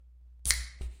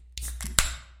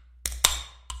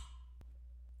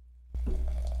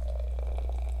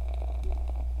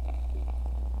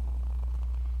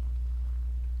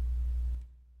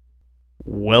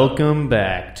Welcome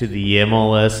back to the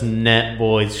MLS Net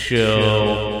Boys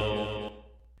Show.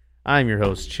 I'm your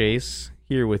host, Chase,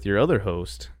 here with your other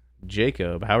host,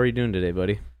 Jacob. How are you doing today,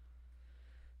 buddy?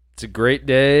 It's a great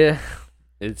day.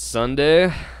 It's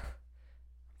Sunday.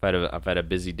 I've had a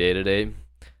busy day today,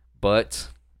 but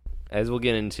as we'll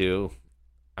get into,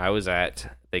 I was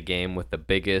at the game with the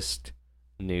biggest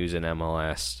news in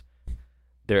MLS.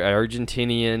 Their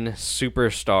Argentinian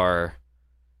superstar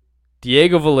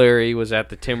Diego Valeri was at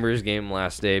the Timbers game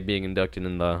last day, being inducted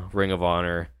in the Ring of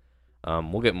Honor.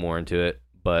 We'll get more into it,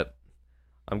 but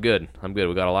I'm good.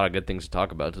 We got a lot of good things to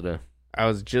talk about today. I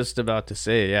was just about to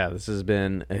say, this has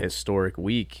been a historic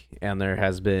week, and there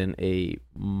has been a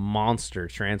monster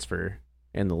transfer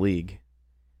in the league,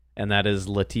 and that is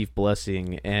Latif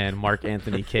Blessing and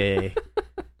Mark-Anthony Kaye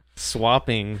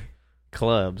swapping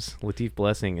clubs. Latif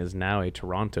Blessing is now a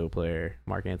Toronto player.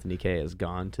 Mark-Anthony Kaye has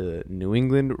gone to New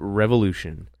England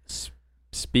Revolution.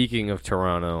 Speaking of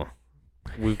Toronto,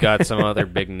 we've got some other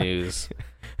big news.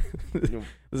 This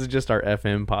is just our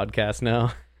FM podcast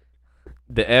now.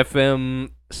 The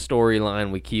FM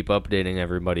storyline we keep updating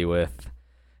everybody with.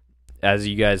 As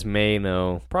you guys may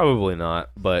know, probably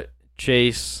not, but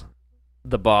Chase,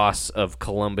 the boss of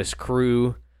Columbus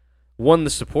Crew, won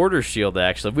the Supporters Shield.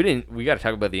 Actually, we got to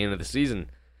talk about the end of the season.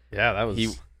 Yeah, that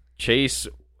was Chase.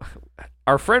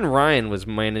 Our friend Ryan was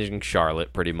managing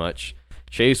Charlotte, pretty much.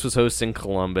 Chase was hosting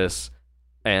Columbus,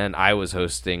 and I was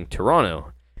hosting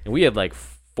Toronto. And we had like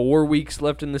 4 weeks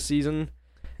left in the season,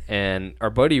 and our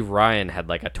buddy Ryan had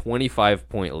like a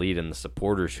 25-point lead in the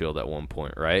Supporters Shield at one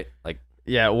point, right?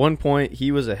 At one point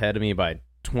he was ahead of me by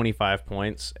 25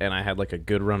 points, and I had like a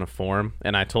good run of form,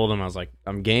 and I told him, I was like,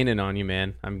 I'm gaining on you,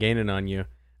 man. I'm gaining on you.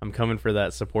 I'm coming for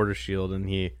that Supporters Shield. And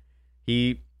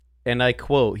he and I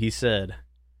quote, he said,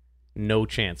 "No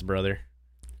chance, brother."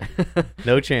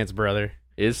 No chance, brother.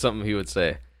 Is something he would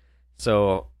say.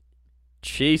 So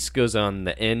Chase goes on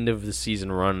the end of the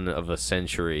season run of a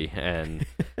century and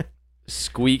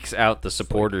squeaks out the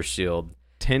Supporters Shield.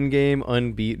 10-game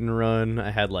unbeaten run. I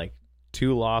had like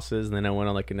 2 losses, and then I went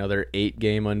on like another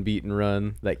 8-game unbeaten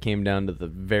run that came down to the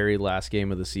very last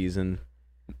game of the season.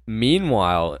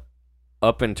 Meanwhile,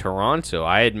 up in Toronto,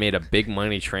 I had made a big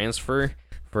money transfer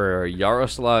for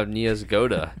Yaroslav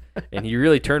Niezgoda, and he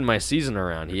really turned my season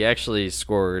around. He actually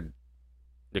scored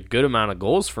a good amount of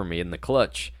goals for me in the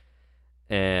clutch.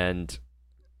 And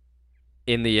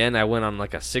in the end, I went on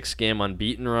like a 6-game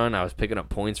unbeaten run. I was picking up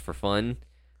points for fun.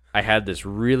 I had this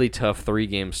really tough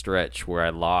 3-game stretch where I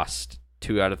lost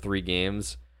 2 out of 3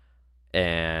 games,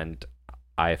 and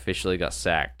I officially got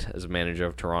sacked as manager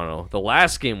of Toronto. The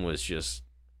last game was just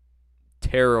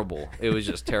terrible. It was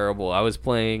just terrible. I was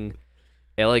playing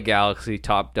LA Galaxy,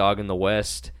 top dog in the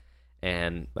West,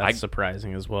 and that's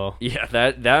surprising as well. Yeah,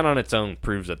 that on its own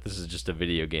proves that this is just a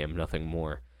video game, nothing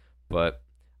more. But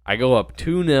I go up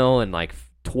 2-0 in like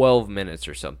 12 minutes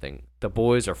or something. The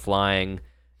boys are flying.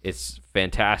 It's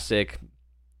fantastic.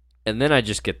 And then I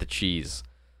just get the cheese.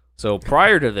 So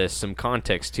prior to this, some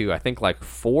context too, I think like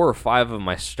 4 or 5 of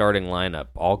my starting lineup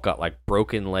all got like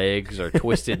broken legs or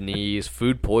twisted knees,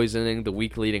 food poisoning the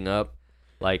week leading up.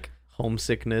 Like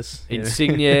homesickness.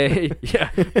 Insigne,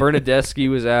 Bernadeschi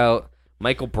was out.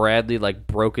 Michael Bradley like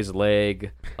broke his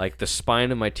leg. Like the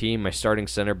spine of my team, my starting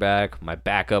center back, my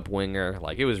backup winger,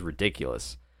 like it was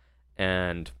ridiculous.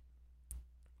 And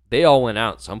they all went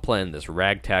out, so I'm playing this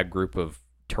ragtag group of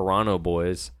Toronto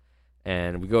boys,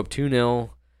 and we go up 2-0,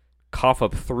 cough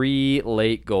up 3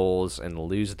 late goals, and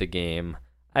lose the game.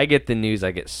 I get the news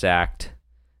I get sacked,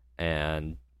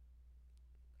 and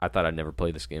I thought I'd never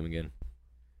play this game again.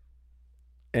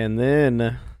 And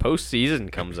then postseason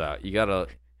comes out. You gotta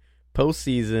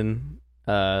postseason.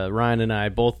 Ryan and I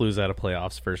both lose out of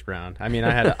playoffs first round. I mean,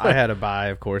 I had a bye,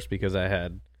 of course, because I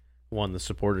had won the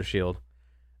Supporters Shield.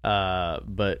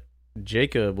 But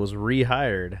Jacob was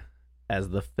rehired as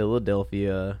the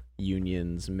Philadelphia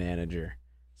Union's manager.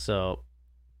 So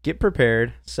get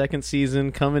prepared. Second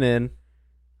season coming in.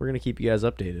 We're going to keep you guys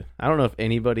updated. I don't know if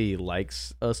anybody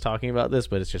likes us talking about this,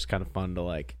 but it's just kind of fun to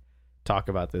like talk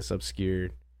about this obscure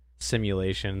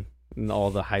simulation and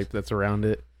all the hype that's around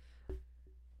it.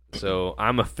 So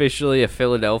I'm officially a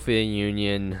Philadelphia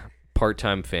Union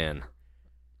part-time fan.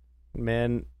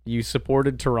 Man, you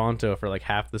supported Toronto for like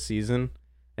half the season,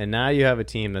 and now you have a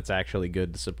team that's actually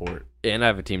good to support. And I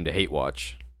have a team to hate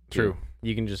watch. True.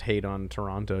 You can just hate on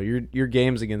Toronto. Your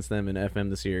games against them in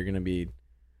FM this year are going to be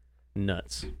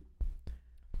nuts.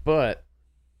 But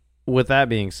with that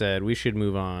being said, we should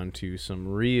move on to some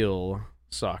real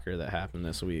soccer that happened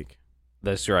this week.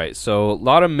 That's right. So a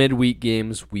lot of midweek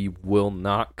games we will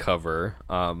not cover.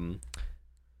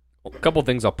 A couple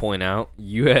things I'll point out.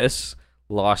 U.S.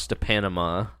 lost to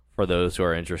Panama, for those who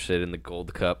are interested in the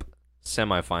Gold Cup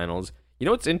semifinals. You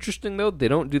know what's interesting, though? They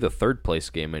don't do the third place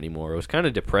game anymore. It was kind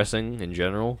of depressing in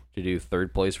general to do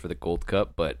third place for the Gold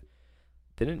Cup, but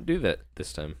they didn't do that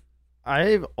this time.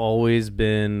 I've always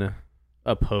been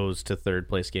opposed to third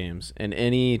place games in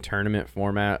any tournament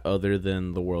format other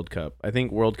than the World Cup. I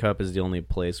think World Cup is the only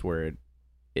place where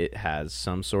it has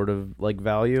some sort of like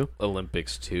value.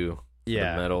 Olympics too. For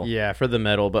Yeah, the medal. yeah, for the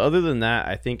medal. But other than that,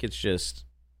 I think it's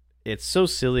so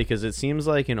silly because it seems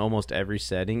like in almost every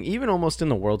setting, even almost in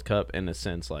the World Cup, in a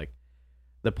sense, like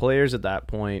the players at that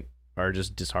point are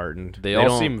just disheartened. They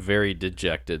all seem very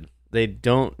dejected. They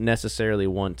don't necessarily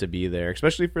want to be there,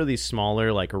 especially for these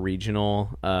smaller, like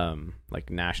regional, like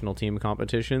national team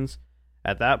competitions.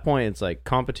 At that point, it's like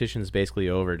competition's basically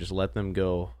over. Just let them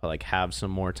go, like have some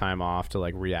more time off to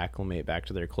like reacclimate back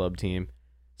to their club team.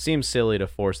 Seems silly to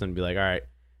force them to be like, all right,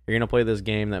 you're gonna play this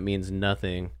game that means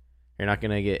nothing. You're not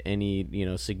gonna get any,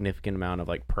 significant amount of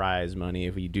like prize money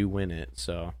if you do win it.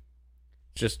 So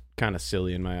it's just kind of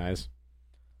silly in my eyes.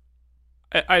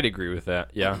 I'd agree with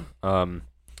that. Yeah.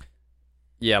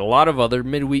 Yeah, a lot of other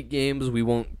midweek games, we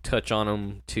won't touch on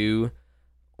them too.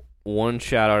 One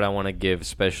shout out I want to give,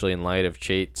 especially in light of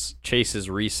Chase's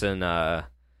recent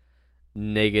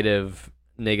negative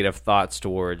thoughts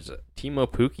towards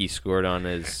Timo Pukki scored on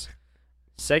his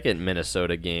second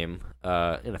Minnesota game in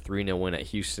a 3-0 win at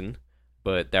Houston,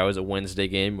 but that was a Wednesday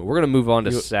game. We're going to move on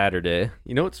to Saturday.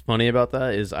 You know what's funny about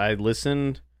that is I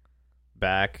listened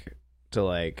back to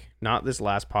like not this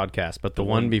last podcast, but the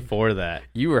one before that.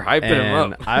 You were hyping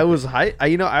him up. I was I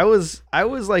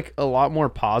was like a lot more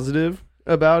positive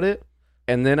about it.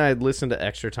 And then I listened to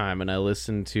Extra Time and I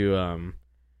listened to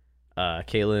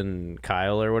Kaylin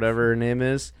Kyle or whatever her name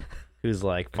is, whose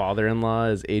like father-in-law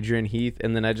is Adrian Heath,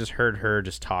 and then I just heard her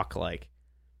just talk like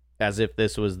as if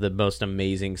this was the most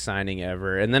amazing signing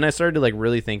ever. And then I started to like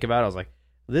really think about it. I was like,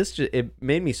 it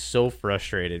made me so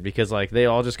frustrated because like they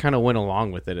all just kind of went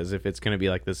along with it as if it's going to be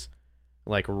like this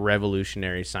like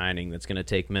revolutionary signing that's going to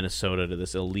take Minnesota to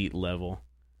this elite level.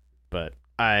 But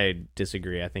I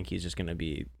disagree. I think he's just going to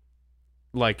be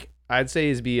like, I'd say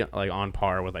he's be like on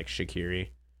par with like Shaqiri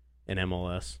in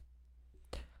MLS.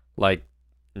 Like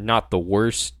not the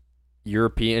worst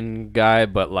European guy,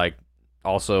 but like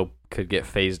also could get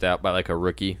phased out by like a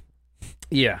rookie.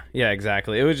 Yeah,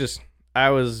 exactly. It was just,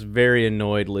 I was very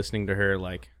annoyed listening to her.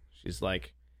 Like, she's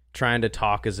like trying to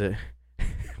talk as a.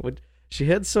 She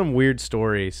had some weird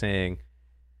story saying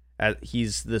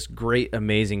he's this great,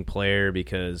 amazing player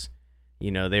because,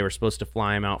 they were supposed to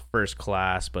fly him out first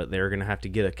class, but they were going to have to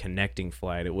get a connecting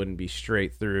flight. It wouldn't be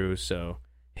straight through. So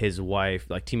his wife,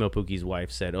 like Timo Pukki's wife,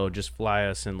 said, "Oh, just fly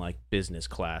us in like business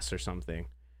class or something."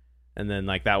 And then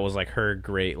like that was like her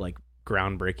great, like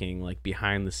groundbreaking, like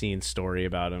behind the scenes story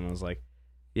about him. I was like,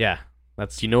 yeah. Do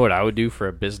you know what I would do for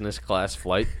a business class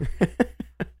flight?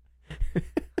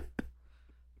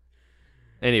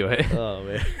 Anyway, oh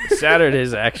man,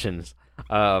 Saturday's actions.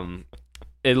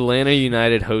 Atlanta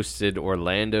United hosted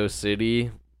Orlando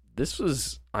City. This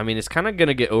was, it's kind of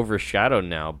gonna get overshadowed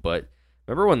now. But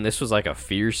remember when this was like a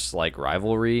fierce like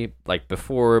rivalry, like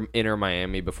before Inter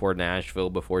Miami, before Nashville,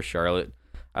 before Charlotte.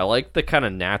 I like the kind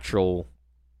of natural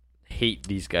hate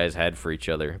these guys had for each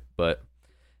other, but.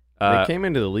 They came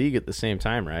into the league at the same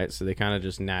time, right? So they kind of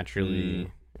just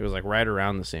naturally, it was like right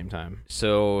around the same time.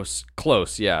 So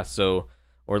close, yeah. So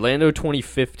Orlando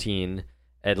 2015,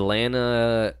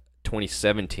 Atlanta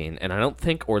 2017, and I don't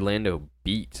think Orlando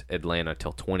beat Atlanta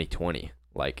till 2020.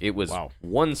 Like it was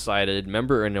one-sided.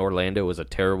 Remember, in Orlando was a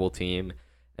terrible team,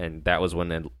 and that was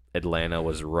when Atlanta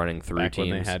was running through back teams.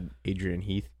 When they had Adrian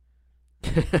Heath.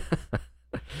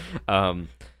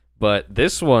 But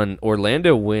this one,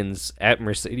 Orlando wins at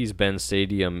Mercedes-Benz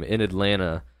Stadium in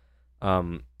Atlanta.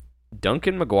 Duncan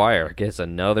McGuire gets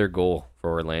another goal for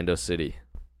Orlando City.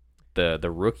 The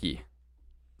rookie.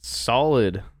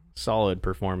 Solid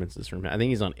performances from him. I think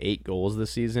he's on 8 goals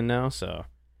this season now. So,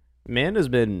 man has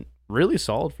been really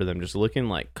solid for them. Just looking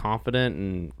like confident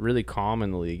and really calm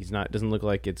in the league. Doesn't look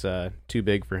like it's too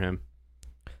big for him.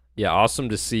 Yeah, awesome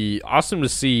to see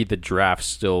the draft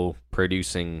still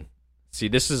producing. See,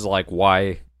 this is like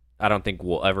why I don't think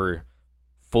we'll ever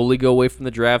fully go away from the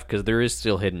draft, because there is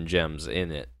still hidden gems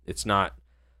in it. It's not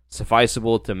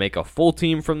sufficeable to make a full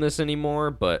team from this anymore,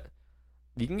 but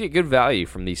you can get good value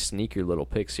from these sneaker little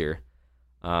picks here.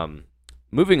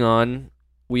 Moving on,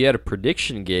 we had a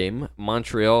prediction game,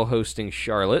 Montreal hosting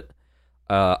Charlotte.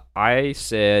 I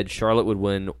said Charlotte would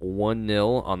win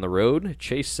 1-0 on the road.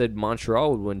 Chase said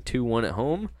Montreal would win 2-1 at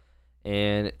home.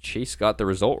 And Chase got the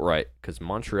result right because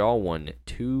Montreal won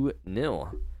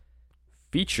 2-0.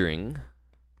 featuring,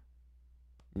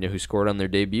 you know who scored on their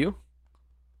debut?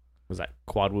 Was that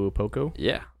Kwadwo Apoko?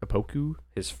 Yeah. Apoku?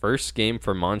 His first game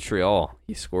for Montreal.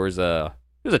 He scores it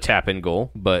was a tap-in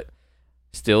goal, but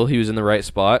still he was in the right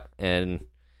spot, and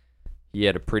he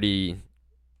had a pretty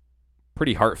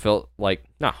heartfelt, like,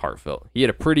 not heartfelt. He had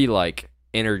a pretty, like,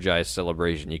 energized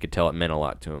celebration. You could tell it meant a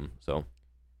lot to him. So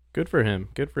good for him.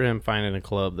 Good for him finding a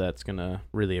club that's going to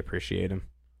really appreciate him.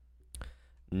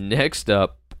 Next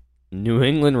up, New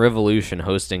England Revolution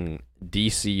hosting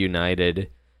DC United.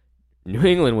 New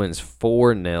England wins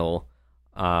 4-0.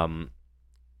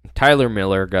 Tyler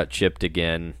Miller got chipped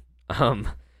again.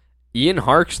 Ian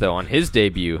Harkes, though, on his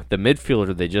debut, the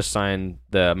midfielder they just signed,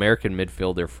 the American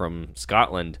midfielder from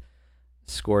Scotland,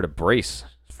 scored a brace.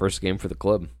 First game for the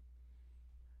club.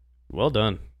 Well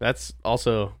done. That's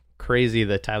also crazy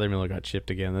that Tyler Miller got chipped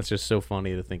again. That's just so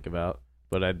funny to think about.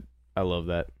 But I love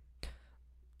that.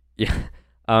 Yeah.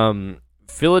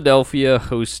 Philadelphia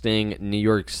hosting New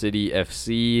York City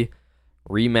FC.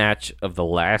 Rematch of the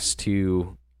last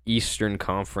two Eastern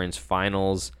Conference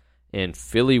finals. And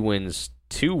Philly wins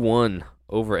 2-1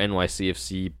 over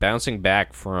NYCFC, bouncing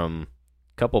back from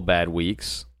a couple bad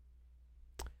weeks.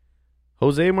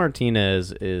 Jose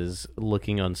Martinez is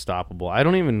looking unstoppable. I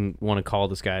don't even want to call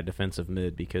this guy a defensive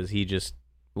mid because he just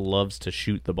loves to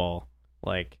shoot the ball.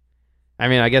 Like, I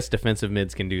mean, I guess defensive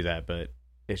mids can do that, but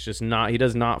it's just not, he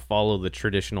does not follow the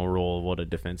traditional role of what a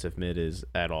defensive mid is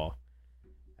at all.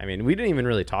 I mean, we didn't even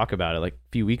really talk about it like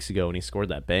a few weeks ago when he scored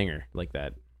that banger. Like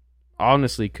that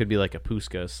honestly could be like a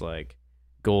Puskas, like,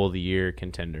 goal of the year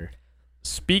contender.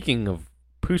 Speaking of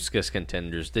Puskas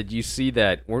contenders, did you see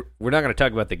that? We're not going to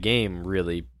talk about the game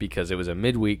really because it was a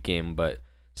midweek game, but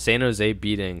San Jose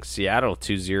beating Seattle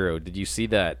 2-0. Did you see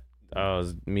that? Oh, it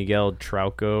was Miguel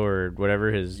Trauco or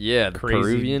whatever his the crazy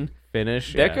Peruvian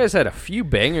finish. That guy's had a few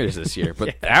bangers this year,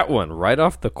 but that one right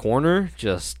off the corner,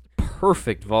 just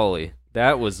perfect volley.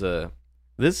 That was a.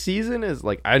 This season is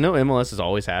like, I know MLS has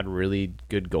always had really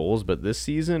good goals, but this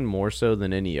season more so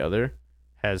than any other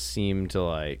has seemed to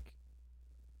like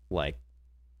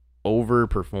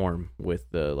overperform with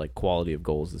the like quality of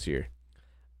goals this year.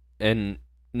 And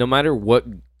no matter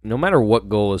what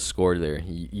goal is scored there,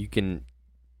 you can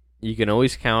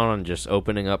always count on just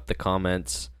opening up the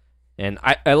comments. And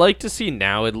I like to see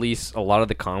now at least a lot of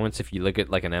the comments, if you look at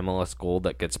like an MLS goal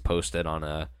that gets posted on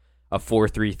a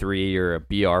 433 or a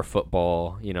BR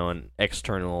football, an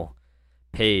external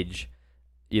page,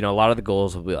 a lot of the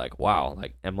goals will be like, wow,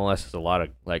 like MLS has a lot of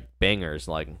like bangers,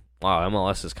 like, wow,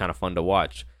 MLS is kind of fun to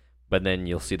watch. But then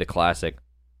you'll see the classic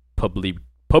pub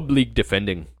league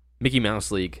defending, Mickey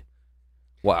Mouse League.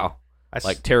 Wow.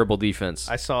 Terrible defense.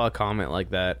 I saw a comment like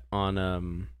that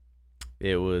on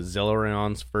it was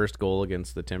Zellerion's first goal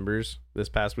against the Timbers this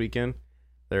past weekend.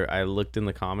 I looked in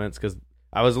the comments because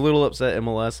I was a little upset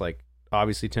MLS, like,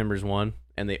 obviously Timbers won,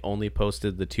 and they only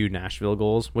posted the two Nashville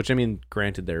goals, which, I mean,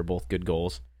 granted, they're both good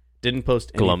goals. Didn't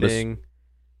post anything. Columbus.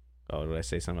 Oh, did I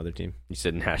say some other team? You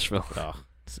said Nashville. Oh,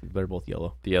 they're both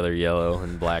yellow. The other yellow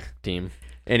and black team.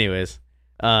 Anyways,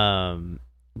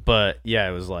 but, yeah,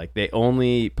 it was like they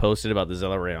only posted about the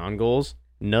Zelerion goals.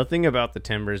 Nothing about the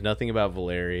Timbers, nothing about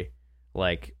Valeri,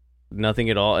 like, nothing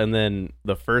at all. And then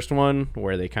the first one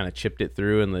where they kind of chipped it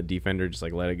through and the defender just,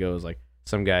 like, let it go is like,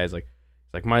 some guys like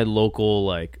my local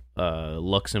like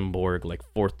Luxembourg like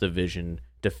 4th division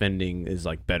defending is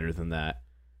like better than that.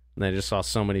 And I just saw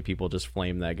so many people just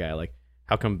flame that guy, like,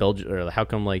 how come Belgium, or how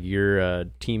come like your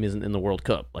team isn't in the World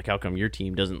Cup? Like, how come your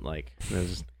team doesn't, like,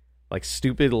 just like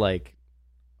stupid like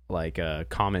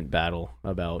comment battle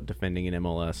about defending in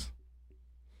MLS.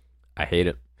 I hate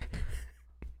it.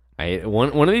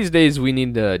 One of these days we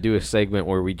need to do a segment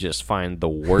where we just find the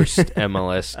worst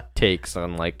MLS takes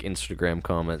on like Instagram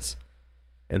comments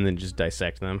and then just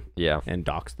dissect them. Yeah. And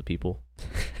dox the people.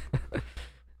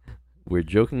 We're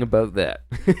joking about that.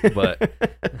 But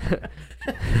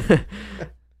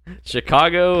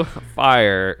Chicago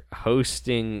Fire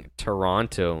hosting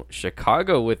Toronto.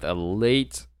 Chicago with a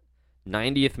late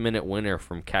 90th minute winner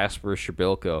from Kasper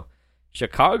Schmeichel.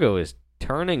 Chicago is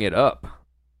turning it up.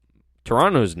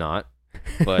 Toronto's not,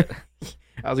 but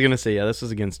I was gonna say, yeah, this is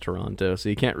against Toronto, so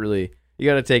you can't really, you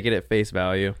got to take it at face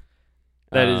value.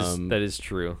 That is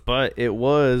true. But it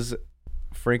was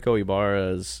Franco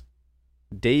Ibarra's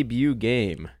debut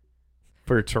game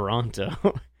for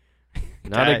Toronto.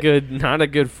 Not a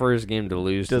good first game to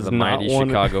lose to the mighty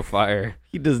Chicago Fire.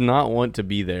 He does not want to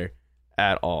be there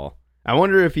at all. I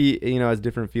wonder if he, has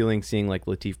different feelings seeing like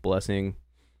Latif Blessing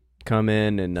come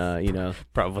in and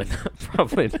probably not.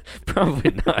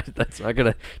 That's not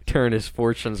gonna turn his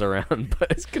fortunes around, but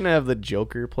it's gonna have the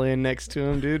Joker playing next to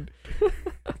him, dude.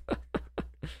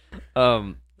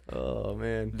 Oh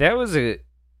man. That was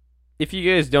if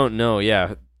you guys don't know,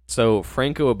 yeah. So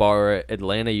Franco Ibarra,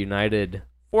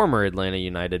 former Atlanta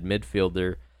United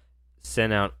midfielder,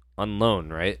 sent out on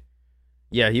loan, right?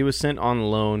 Yeah, he was sent on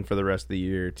loan for the rest of the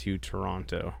year to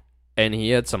Toronto. And he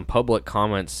had some public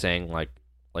comments saying like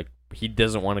he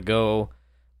doesn't want to go,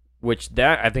 which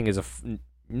that I think is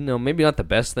maybe not the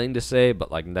best thing to say, but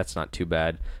like that's not too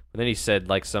bad. But then he said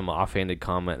like some offhanded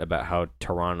comment about how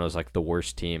Toronto's like the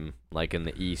worst team like in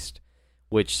the East,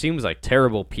 which seems like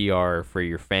terrible PR for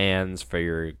your fans, for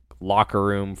your locker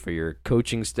room, for your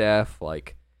coaching staff,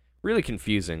 like really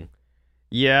confusing.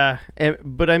 Yeah,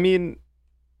 but I mean,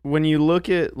 when you look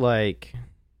at like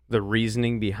the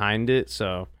reasoning behind it,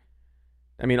 so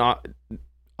I mean,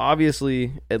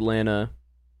 obviously Atlanta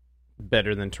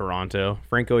better than Toronto.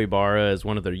 Franco Ibarra is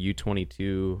one of their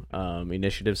U22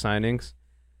 initiative signings,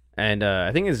 and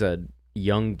I think is a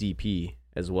young DP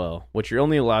as well, which you're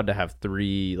only allowed to have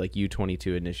 3 like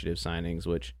U22 initiative signings,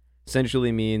 which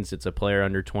essentially means it's a player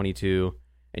under 22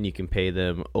 and you can pay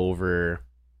them over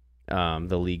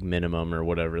the league minimum or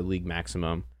whatever, league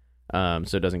maximum,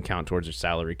 so it doesn't count towards their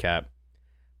salary cap.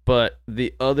 But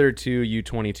the other 2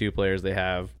 U22 players they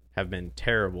have been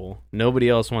terrible. Nobody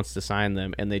else wants to sign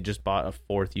them, and they just bought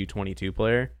a 4th U22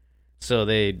 player. So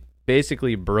they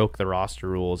basically broke the roster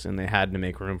rules, and they had to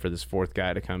make room for this 4th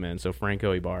guy to come in. So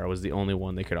Franco Ibarra was the only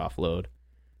one they could offload.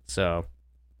 So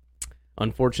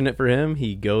unfortunate for him,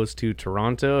 he goes to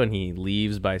Toronto, and he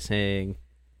leaves by saying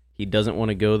he doesn't want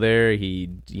to go there. He,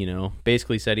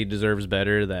 basically said he deserves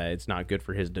better, that it's not good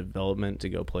for his development to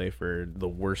go play for the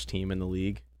worst team in the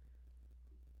league.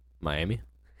 Miami?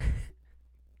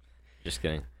 Just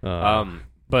kidding.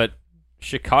 But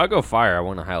Chicago Fire, I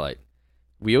want to highlight.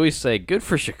 We always say, good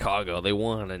for Chicago. They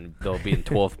won, and they'll be in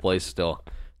 12th place still.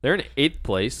 They're in 8th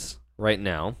place right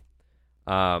now.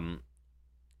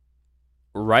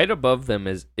 Right above them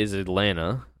is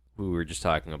Atlanta, who we were just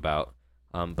talking about.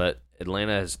 But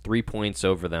Atlanta has 3 points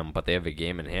over them, but they have a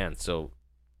game in hand. So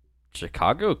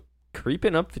Chicago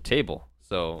creeping up the table.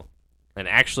 And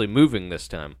actually moving this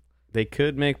time. They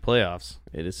could make playoffs.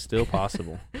 It is still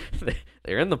possible.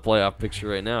 They're in the playoff picture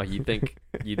right now. You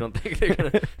don't think they're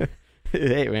gonna?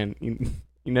 Hey man, you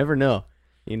never know.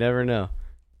 You never know.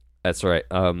 That's right.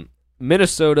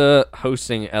 Minnesota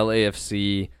hosting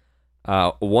LAFC,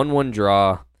 1-1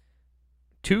 draw,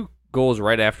 2 goals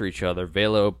right after each other.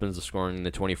 Vela opens the scoring in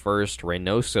the 21st.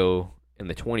 Reynoso in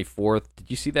the 24th. Did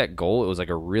you see that goal? It was like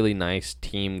a really nice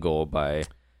team goal by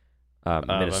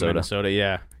Minnesota.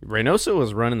 Yeah. Reynoso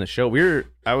was running the show.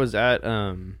 I was at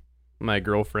my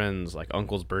girlfriend's like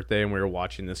uncle's birthday, and we were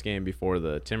watching this game before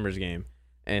the Timbers game,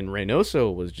 and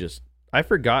Reynoso was just, I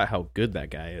forgot how good that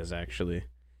guy is actually.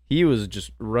 He was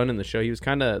just running the show. He was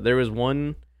there was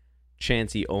one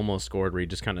chance he almost scored where he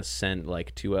just kind of sent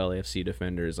like 2 LAFC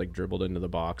defenders like dribbled into the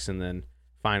box, and then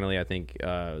finally I think it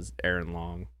was Aaron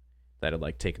Long that had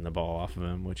like taken the ball off of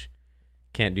him, which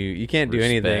you can't do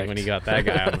anything when you got that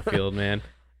guy on the field, man.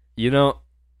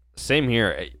 Same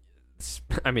here.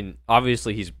 I mean,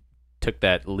 obviously he's took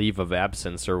that leave of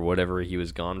absence or whatever he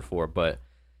was gone for, but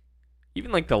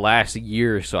even like the last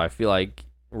year or so, I feel like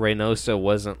Reynoso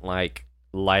wasn't like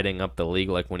lighting up the league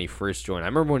like when he first joined. I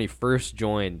remember when he first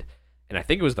joined, and I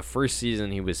think it was the first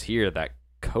season he was here, that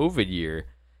COVID year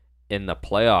in the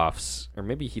playoffs, or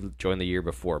maybe he joined the year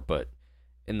before, but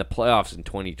in the playoffs in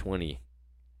 2020,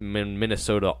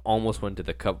 Minnesota almost went to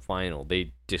the Cup final.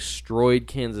 They destroyed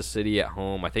Kansas City at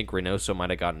home. I think Reynoso might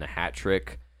have gotten a hat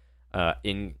trick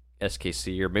in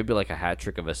SKC, or maybe like a hat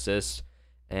trick of assists.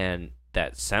 And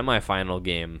that semifinal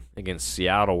game against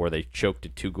Seattle where they choked a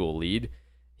 2-goal lead,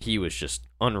 he was just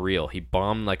unreal. He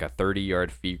bombed like a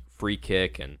 30-yard free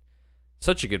kick, and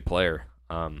such a good player.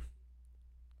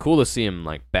 Cool to see him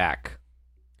like back.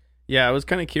 Yeah, I was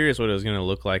kind of curious what it was going to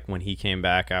look like when he came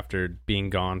back after being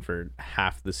gone for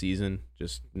half the season.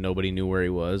 Just nobody knew where he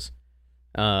was.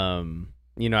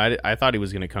 I thought he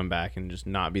was going to come back and just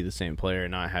not be the same player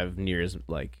and not have near as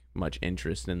like much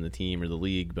interest in the team or the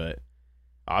league. But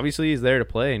obviously he's there to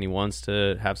play, and he wants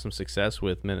to have some success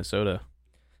with Minnesota.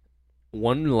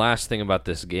 One last thing about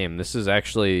this game. This is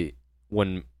actually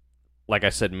when, like I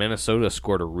said, Minnesota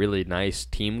scored a really nice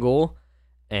team goal.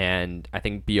 And I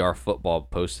think BR Football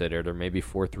posted it, or maybe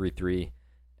 433,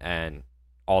 and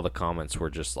all the comments were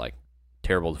just like,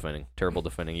 terrible defending,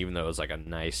 even though it was like a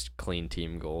nice, clean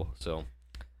team goal. So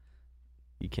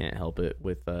you can't help it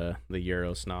with the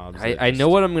Euro snobs. I know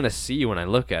what I'm going to see when I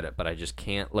look at it, but I just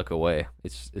can't look away.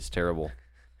 It's terrible.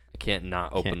 I can't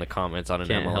not open the comments on an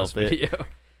MLS video.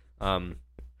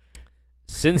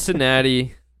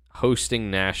 Cincinnati hosting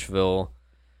Nashville.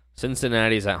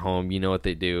 Cincinnati's at home. You know what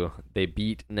they do. They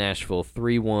beat Nashville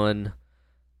 3-1.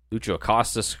 Lucho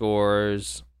Acosta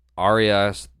scores.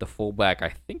 Arias, the fullback, I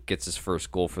think gets his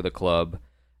first goal for the club.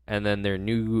 And then their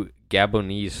new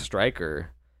Gabonese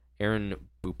striker, Aaron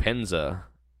Bupenza,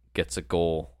 gets a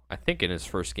goal, I think, in his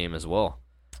first game as well.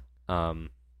 In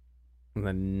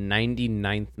the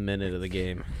 99th minute of the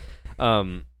game.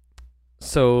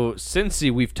 So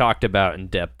Cincy we've talked about in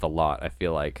depth a lot, I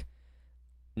feel like.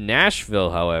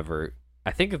 Nashville, however,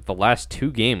 I think of the last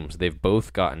 2 games, they've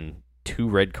both gotten 2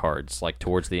 red cards, like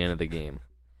towards the end of the game.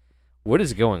 What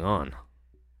is going on?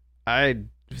 It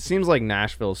seems like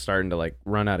Nashville's starting to like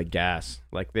run out of gas.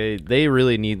 Like they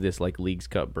really need this like Leagues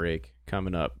Cup break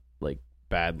coming up like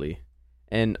badly.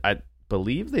 And I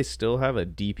believe they still have a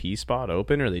DP spot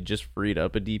open, or they just freed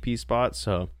up a DP spot,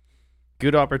 so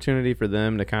good opportunity for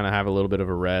them to kind of have a little bit of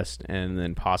a rest and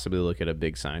then possibly look at a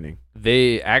big signing.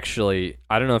 They actually,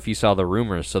 I don't know if you saw the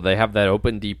rumors, so they have that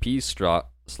open DP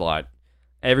slot.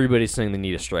 Everybody's saying they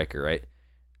need a striker, right?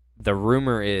 The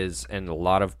rumor is, and a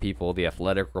lot of people, The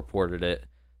Athletic reported it,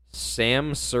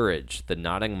 Sam Surridge, the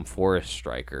Nottingham Forest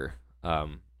striker,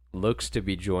 looks to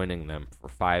be joining them for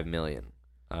 $5 million.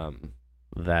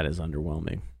 That is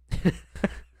underwhelming.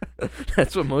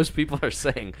 That's what most people are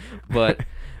saying, but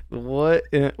what?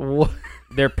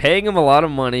 They're paying him a lot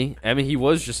of money. I mean, he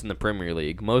was just in the Premier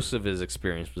League. Most of his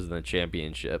experience was in the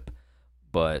Championship,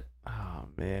 but oh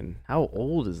man, how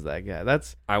old is that guy?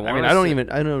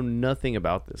 I know nothing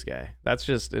about this guy. That's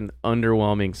just an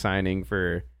underwhelming signing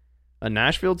for a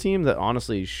Nashville team that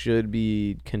honestly should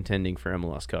be contending for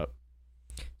MLS Cup.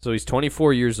 So he's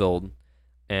 24 years old,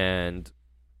 and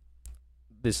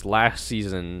this last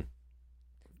season,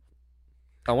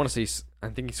 I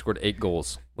think he scored 8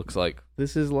 goals, looks like.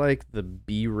 This is like the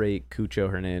B-rate Cucho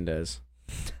Hernandez.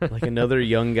 Like another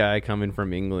young guy coming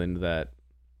from England that,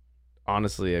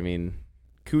 honestly, I mean,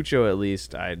 Cucho at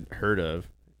least I'd heard of,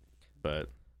 but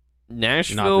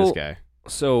Nashville, not this guy.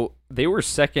 So they were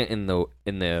second in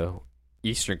the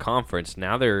Eastern Conference.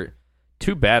 Now they're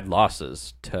 2 bad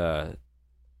losses to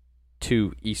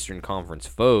 2 Eastern Conference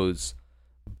foes,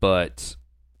 but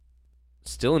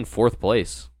still in 4th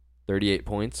place. 38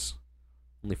 points.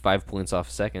 Only 5 points off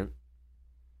second.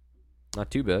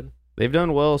 Not too bad. They've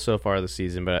done well so far this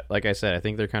season, but like I said, I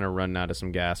think they're kind of running out of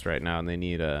some gas right now, and they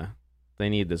need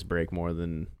this break more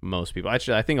than most people.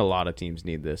 Actually, I think a lot of teams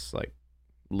need this like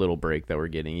little break that we're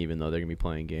getting, even though they're gonna be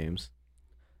playing games.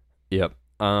 Yep.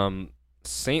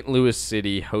 St. Louis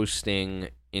City hosting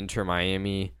Inter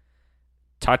Miami.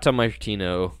 Tata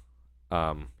Martino,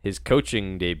 his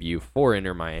coaching debut for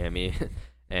Inter Miami,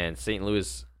 and St.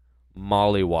 Louis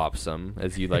mollywops them,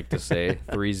 as you like to say,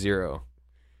 3-0.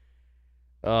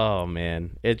 Oh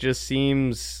man, it just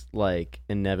seems like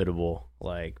inevitable.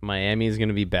 Like Miami is going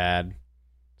to be bad.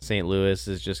 St. Louis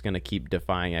is just going to keep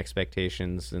defying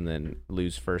expectations and then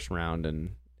lose first round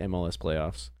in MLS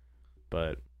playoffs.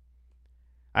 But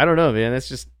I don't know, man. It's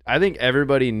just, I think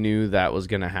everybody knew that was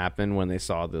going to happen when they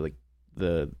saw the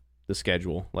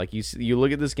schedule. Like you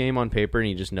look at this game on paper and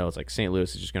you just know it's like St.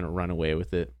 Louis is just going to run away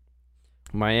with it.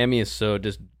 Miami is so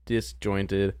just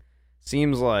disjointed.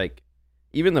 Seems like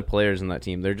even the players in that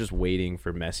team, they're just waiting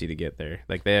for Messi to get there.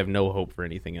 Like they have no hope for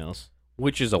anything else.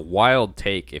 Which is a wild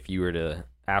take if you were to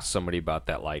ask somebody about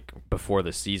that like before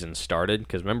the season started.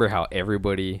 Because remember how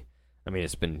everybody, I mean,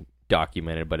 it's been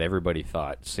documented, but everybody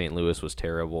thought St. Louis was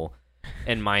terrible.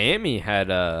 And Miami had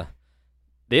a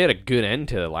good end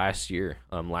to last year,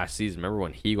 last season. Remember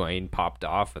when Higuain popped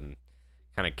off and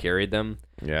kind of carried them?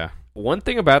 Yeah. One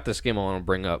thing about this game I want to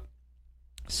bring up,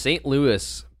 St.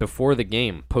 Louis, before the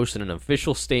game, posted an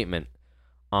official statement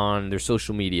on their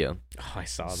social media. Oh, I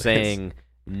saw this. Saying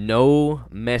no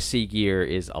Messi gear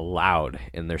is allowed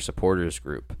in their supporters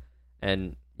group.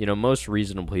 And, you know, most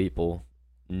reasonable people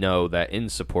know that in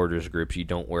supporters groups you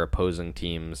don't wear opposing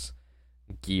teams'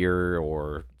 gear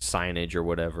or signage or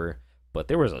whatever. But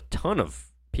there was a ton of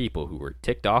people who were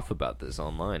ticked off about this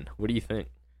online. What do you think?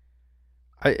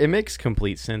 It makes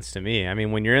complete sense to me. I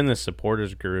mean, when you're in the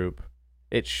supporters group,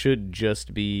 it should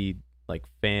just be like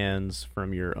fans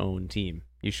from your own team.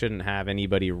 You shouldn't have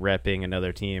anybody repping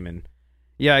another team. And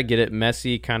yeah, I get it.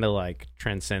 Messi kind of like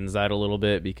transcends that a little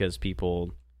bit because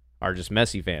people are just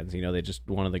Messi fans. You know, they're just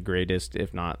one of the greatest,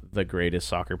 if not the greatest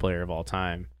soccer player of all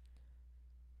time.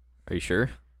 Are you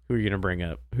sure? Who are you going to bring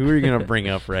up? Who are you going to bring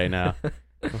up right now?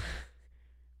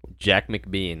 Jack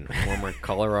McBean, former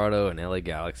Colorado and LA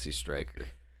Galaxy striker.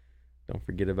 Don't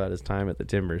forget about his time at the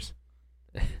Timbers.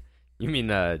 You mean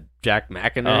Jack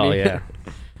McInerney? Oh, yeah.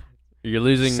 You're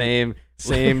losing...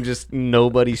 Same just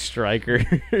nobody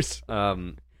strikers.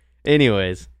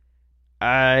 Anyways,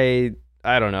 I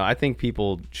I don't know. I think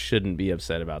people shouldn't be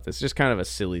upset about this. It's just kind of a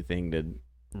silly thing to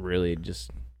really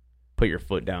just put your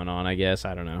foot down on, I guess.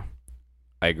 I don't know.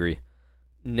 I agree.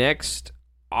 Next,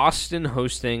 Austin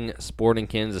hosting Sporting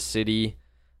Kansas City.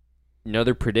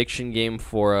 Another prediction game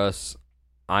for us.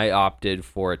 I opted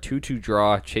for a 2-2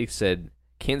 draw. Chase said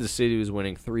Kansas City was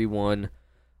winning 3-1.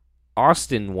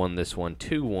 Austin won this one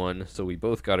 2-1, so we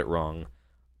both got it wrong.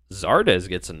 Zardes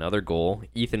gets another goal.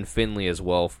 Ethan Finley as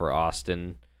well for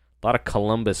Austin. A lot of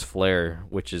Columbus flair,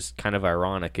 which is kind of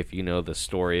ironic if you know the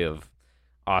story of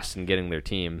Austin getting their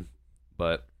team.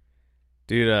 But,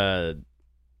 dude,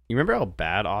 you remember how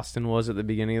bad Austin was at the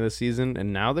beginning of the season?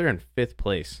 And now they're in 5th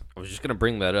place. I was just going to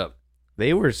bring that up.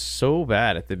 They were so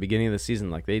bad at the beginning of the season.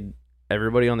 Like,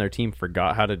 everybody on their team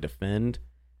forgot how to defend.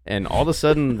 And all of a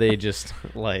sudden, they just,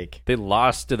 like... They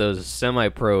lost to those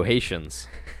semi-pro Haitians.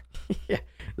 Yeah,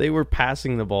 they were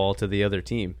passing the ball to the other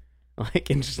team. Like,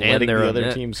 and just letting the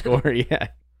other team score. Yeah.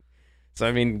 So,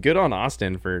 I mean, good on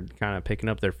Austin for kind of picking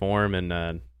up their form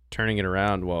and turning it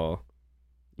around while,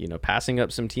 passing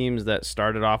up some teams that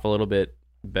started off a little bit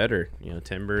better.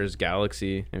 Timbers,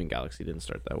 Galaxy. I mean, Galaxy didn't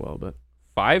start that well, but...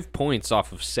 5 points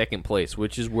off of second place,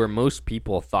 which is where most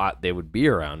people thought they would be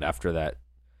around after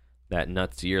that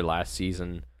nuts year last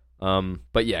season.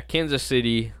 But yeah, Kansas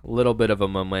City, a little bit of a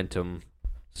momentum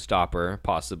stopper,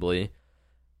 possibly.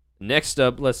 Next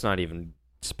up, let's not even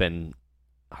spend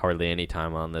hardly any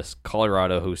time on this.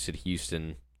 Colorado hosted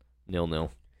Houston 0-0.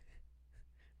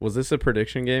 Was this a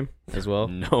prediction game as well?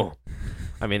 No.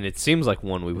 I mean, it seems like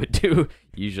one we would do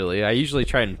usually. I usually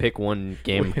try and pick one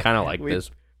game kind of like this.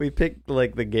 We pick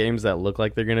like the games that look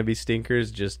like they're going to be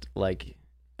stinkers, just like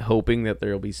hoping that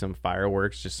there'll be some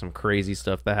fireworks, just some crazy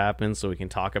stuff that happens so we can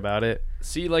talk about it.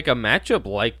 See, like a matchup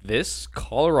like this,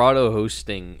 Colorado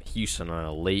hosting Houston on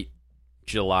a late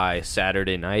July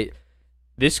Saturday night,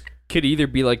 this could either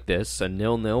be like this, a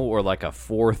 0-0, or like a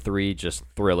 4-3 just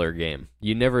thriller game.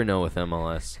 You never know with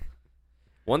MLS.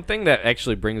 One thing that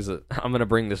actually I'm going to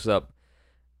bring this up.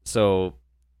 So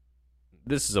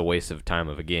this is a waste of time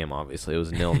of a game, obviously. It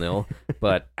was 0-0.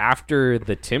 But after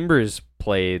the Timbers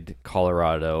played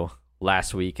Colorado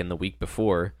last week and the week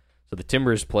before, so the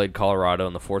Timbers played Colorado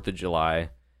on the 4th of July,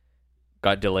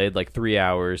 got delayed like 3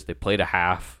 hours. They played a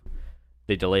half.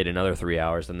 They delayed another 3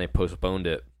 hours, then they postponed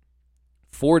it.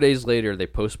 4 days later, they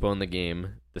postponed the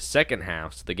game, the second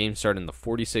half, so the game started in the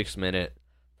 46th minute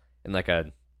in like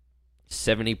a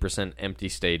 70% empty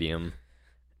stadium,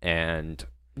 and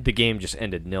the game just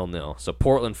ended 0-0. So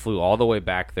Portland flew all the way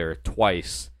back there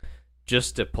twice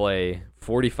just to play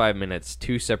 45 minutes,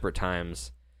 2 separate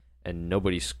times, and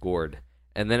nobody scored.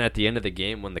 And then at the end of the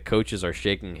game, when the coaches are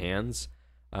shaking hands,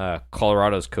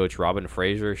 Colorado's coach, Robin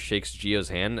Fraser, shakes Gio's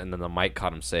hand, and then the mic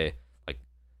caught him say, like,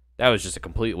 that was just a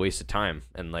complete waste of time.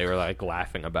 And they were, like,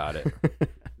 laughing about it.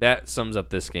 That sums up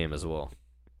this game as well.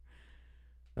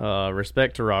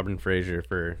 Respect to Robin Fraser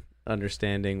for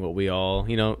understanding what we all,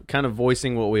 kind of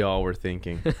voicing what we all were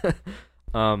thinking.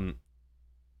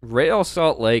 Real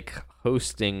Salt Lake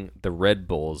hosting the Red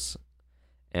Bulls,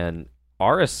 and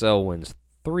RSL wins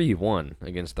 3-1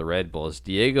 against the Red Bulls.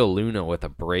 Diego Luna with a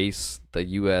brace, the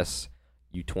U.S.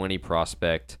 U20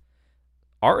 prospect.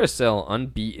 RSL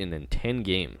unbeaten in 10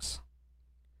 games.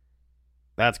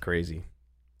 That's crazy.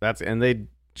 And they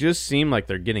just seem like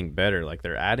they're getting better. Like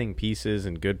they're adding pieces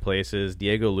in good places.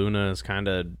 Diego Luna is kind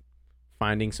of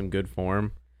finding some good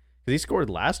form. Because he scored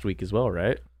last week as well,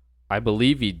 right? I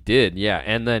believe he did, yeah.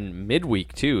 And then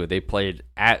midweek, too, they played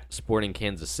at Sporting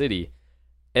Kansas City.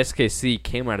 SKC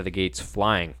came out of the gates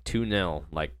flying 2-0,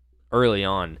 like early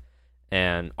on.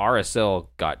 And RSL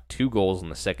got 2 goals in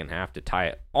the second half to tie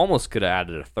it. Almost could have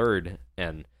added a third.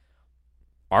 And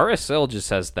RSL just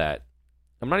has that,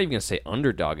 I'm not even going to say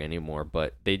underdog anymore,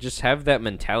 but they just have that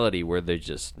mentality where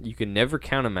you can never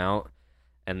count them out.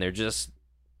 And they just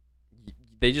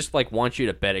like want you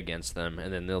to bet against them.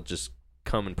 And then they'll just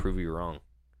come and prove you wrong.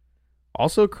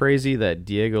 Also crazy that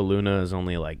Diego Luna is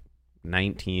only like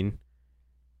 19.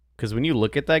 Because when you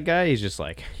look at that guy, he's just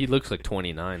like... He looks like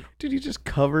 29. Dude, he's just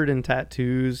covered in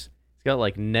tattoos. He's got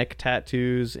like neck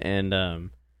tattoos. And I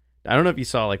don't know if you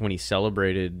saw like when he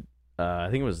celebrated, I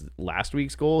think it was last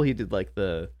week's goal, he did like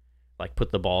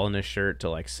put the ball in his shirt to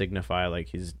like signify like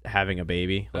he's having a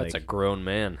baby. That's like, a grown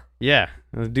man. Yeah.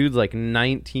 The dude's like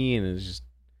 19 and is just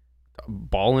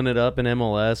balling it up in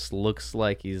MLS. Looks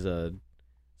like he's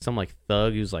some like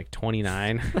thug who's like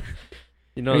 29.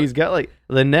 He's got like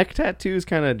the neck tattoos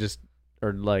kind of just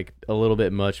are like a little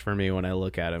bit much for me when I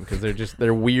look at him because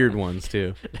they're weird ones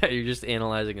too. You're just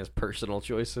analyzing his personal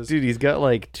choices. Dude, he's got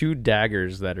like 2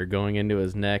 daggers that are going into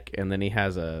his neck, and then he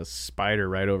has a spider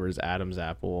right over his Adam's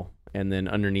apple, and then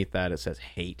underneath that it says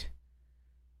hate.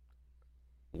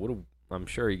 I'm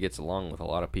sure he gets along with a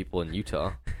lot of people in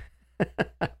Utah.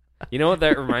 You know what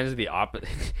that reminds me of the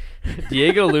opposite?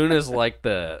 Diego Luna's like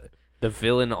the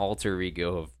villain alter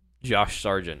ego of Josh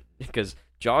Sargent, because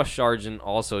Josh Sargent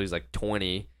also, he's like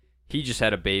 20. He just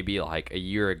had a baby like a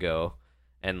year ago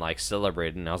and like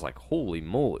celebrated, and I was like, holy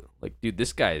moly. Like, dude,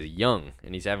 this guy is young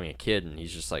and he's having a kid, and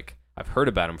he's just like, I've heard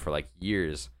about him for like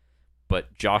years.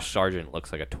 But Josh Sargent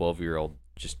looks like a 12-year-old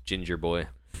just ginger boy.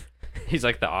 He's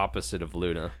like the opposite of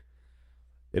Luna.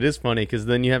 It is funny because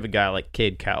then you have a guy like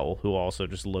Cade Cowell who also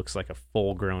just looks like a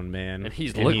full-grown man. And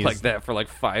he's looked like that for like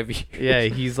 5 years. Yeah,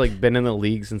 he's like been in the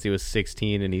league since he was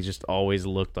 16, and he just always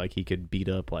looked like he could beat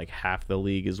up like half the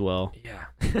league as well.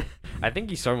 Yeah. I think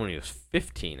he started when he was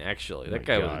 15, actually. That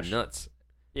guy was nuts.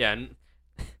 Yeah, and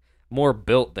more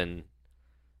built than...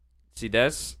 See,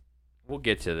 we'll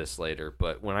get to this later,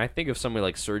 but when I think of somebody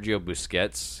like Sergio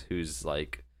Busquets, who's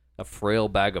like a frail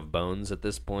bag of bones at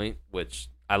this point, which...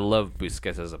 I love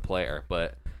Busquets as a player,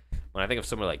 but when I think of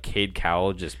someone like Cade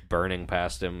Cowell just burning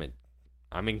past him,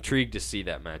 I'm intrigued to see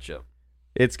that matchup.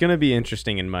 It's going to be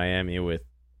interesting in Miami we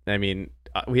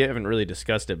haven't really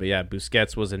discussed it, but yeah,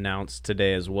 Busquets was announced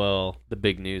today as well. The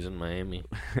big news in Miami.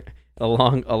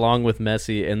 along with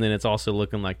Messi, and then it's also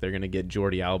looking like they're going to get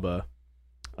Jordi Alba.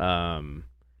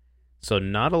 So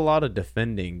not a lot of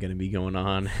defending going to be going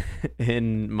on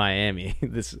in Miami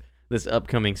this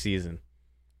upcoming season.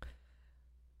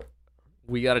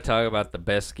 We got to talk about the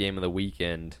best game of the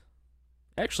weekend.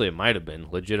 Actually, it might have been,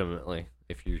 legitimately,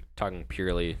 if you're talking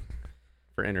purely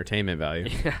for entertainment value.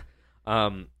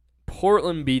 Yeah.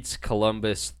 Portland beats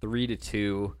Columbus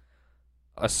 3-2.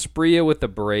 Asprilla with the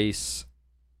brace.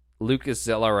 Lucas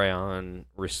Zelarayan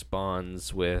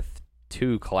responds with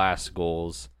 2 class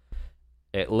goals.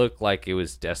 It looked like it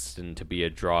was destined to be a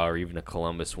draw or even a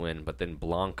Columbus win, but then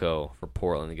Blanco for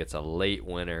Portland gets a late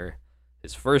winner,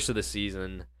 his first of the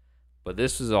season. But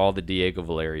this was all the Diego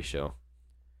Valeri show.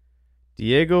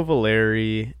 Diego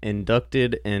Valeri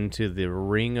inducted into the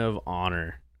Ring of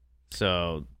Honor.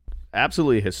 So,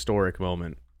 absolutely historic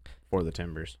moment for the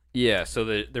Timbers. Yeah, so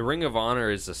the Ring of Honor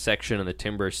is a section of the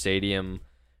Timbers Stadium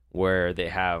where they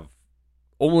have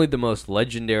only the most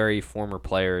legendary former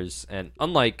players. And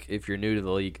unlike, if you're new to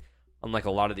the league, unlike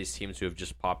a lot of these teams who have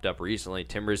just popped up recently,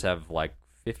 Timbers have like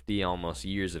 50 almost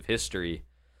years of history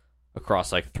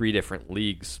across like 3 different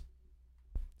leagues.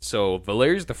 So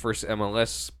Valeri's the first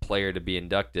MLS player to be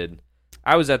inducted.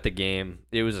 I was at the game.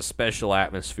 It was a special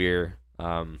atmosphere.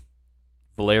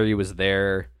 Valeri was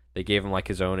there. They gave him like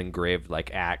his own engraved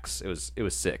like axe. It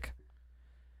was sick.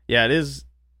 Yeah, it is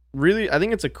really. I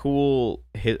think it's a cool.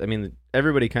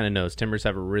 Everybody kind of knows Timbers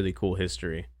have a really cool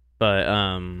history, but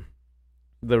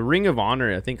the Ring of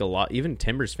Honor, I think a lot, even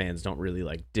Timbers fans don't really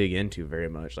like dig into very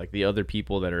much. Like the other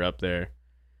people that are up there.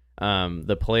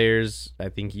 The players, I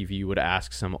think if you would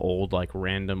ask some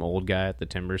random old guy at the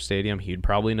Timbers Stadium, he'd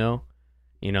probably know.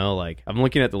 You know, like I'm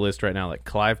looking at the list right now, like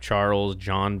Clive Charles,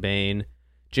 John Bain,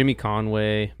 Jimmy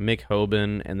Conway, Mick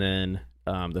Hoban, and then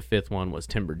the 5th one was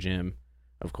Timber Jim,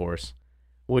 of course,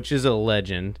 which is a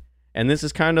legend. And this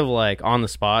is kind of like on the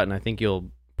spot, and I think you'll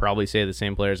probably say the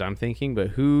same players I'm thinking, but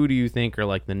who do you think are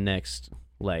like the next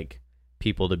like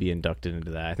people to be inducted into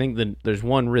that? I think there's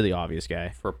one really obvious guy.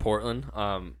 For Portland,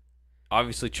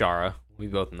 obviously Chara. We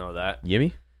both know that.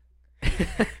 Yimmy?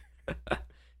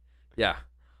 Yeah.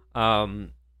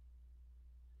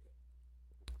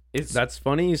 That's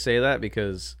funny you say that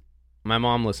because my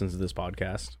mom listens to this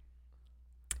podcast,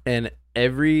 and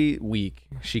every week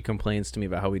she complains to me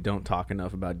about how we don't talk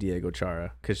enough about Diego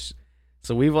Chara.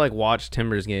 So we've like watched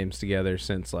Timbers games together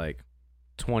since like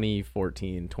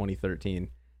 2014, 2013,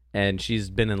 and she's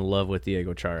been in love with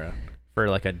Diego Chara for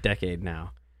like a decade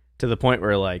now. To the point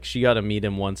where like she got to meet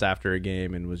him once after a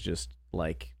game and was just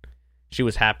like, she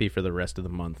was happy for the rest of the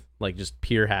month, like just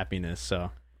pure happiness.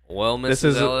 So, well,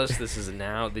 Mrs. Ellis, this is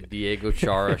now the Diego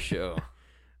Chara show.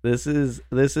 This is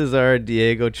our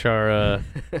Diego Chara,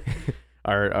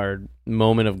 our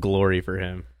moment of glory for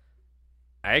him.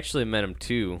 I actually met him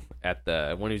too at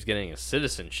when he was getting a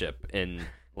citizenship and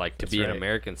like to be an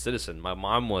American citizen. My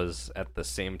mom was at the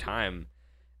same time,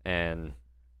 and.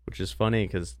 Which is funny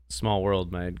because small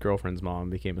world, my girlfriend's mom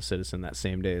became a citizen that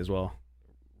same day as well.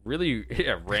 Really,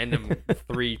 yeah, random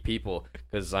 3 people.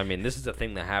 Because, this is a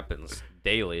thing that happens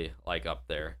daily, like up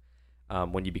there,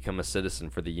 when you become a citizen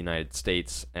for the United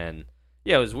States. And,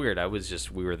 yeah, it was weird.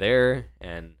 We were there,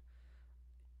 and,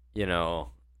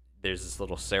 there's this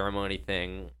little ceremony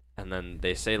thing. And then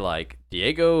they say, like,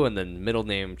 Diego and then middle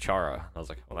name Chara. I was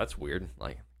like, well, that's weird.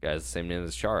 Like, the guy's the same name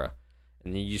as Chara.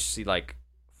 And then you see, like,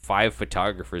 5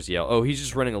 photographers yell, "Oh, he's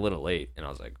just running a little late." And I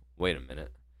was like, "Wait a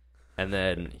minute." And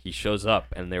then he shows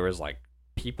up, and there was like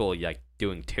people like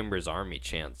doing Timber's Army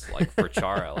chants like for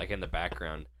Chara like in the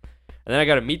background. And then I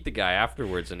got to meet the guy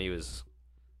afterwards, and he's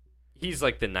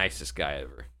like the nicest guy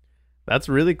ever. That's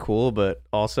really cool, but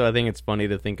also I think it's funny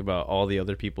to think about all the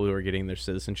other people who are getting their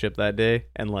citizenship that day,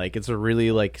 and like it's a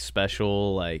really like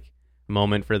special like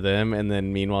moment for them, and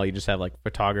then meanwhile you just have like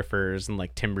photographers and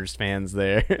like Timbers fans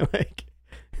there. Like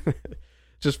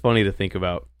just funny to think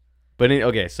about. But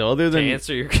okay, so other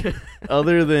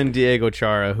than Diego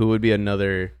Chara, who would be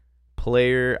another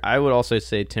player? I would also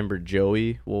say Timber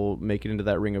Joey will make it into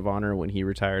that Ring of Honor when he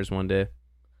retires one day.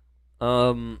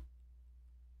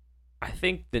 I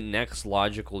think the next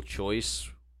logical choice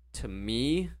to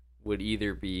me would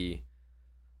either be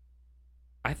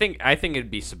I think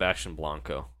it'd be Sebastian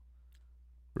Blanco.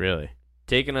 Really?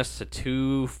 Taking us to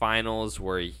 2 finals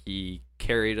where he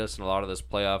carried us in a lot of those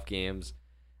playoff games.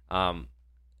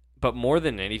 But more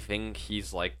than anything,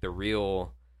 he's like the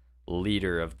real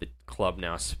leader of the club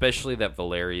now, especially that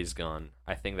Valeri's gone.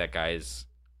 I think that guy's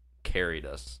carried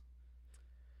us.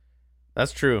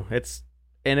 That's true.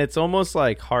 It's almost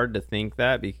like hard to think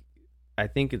that. I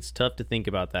think it's tough to think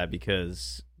about that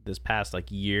because this past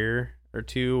like year or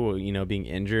two, you know, being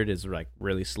injured has like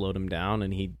really slowed him down,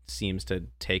 and he seems to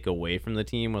take away from the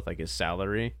team with like his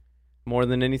salary more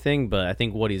than anything. But I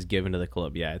think what he's given to the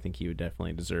club, yeah, I think he would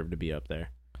definitely deserve to be up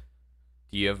there.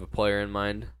 Do you have a player in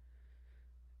mind?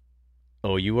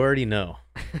 Oh, you already know.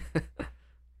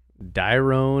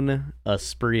 Dyrone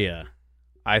Asprilla,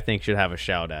 I think, should have a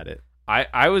shout at it.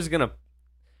 I was gonna.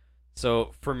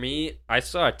 So for me, I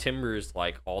saw a Timbers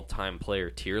like all-time player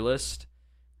tier list.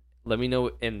 Let me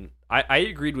know, and I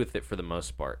agreed with it for the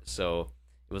most part. So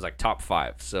it was like top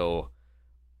 5. So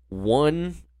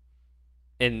 1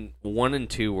 and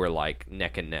 2 were like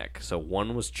neck and neck. So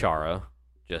 1 was Chara,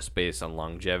 just based on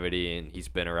longevity, and he's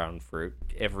been around for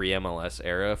every MLS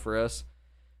era for us.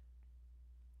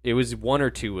 It was 1 or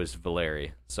 2 was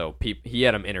Valeri. So he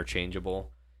had them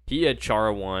interchangeable. He had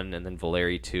Chara 1 and then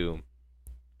Valeri 2.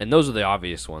 And those are the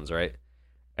obvious ones, right?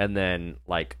 And then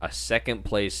like a second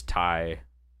place tie,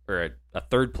 or a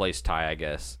third place tie, I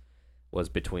guess, was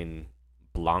between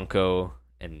Blanco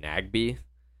and Nagby.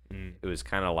 It was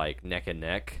kind of like neck and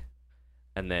neck.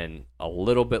 And then a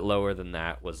little bit lower than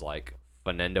that was like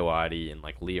Fernando Adi and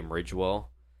like Liam Ridgewell.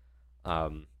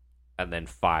 And then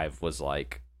 5 was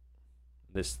like,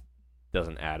 this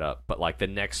doesn't add up, but like the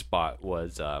next spot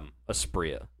was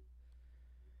Asprilla.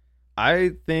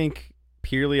 I think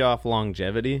purely off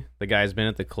longevity, the guy's been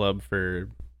at the club for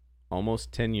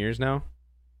almost 10 years now.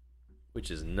 Which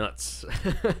is nuts.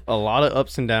 A lot of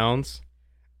ups and downs.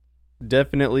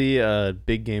 Definitely a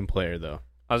big game player, though.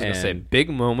 I was going to say, big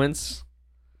moments.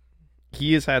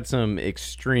 He has had some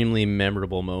extremely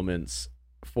memorable moments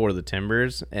for the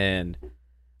Timbers, and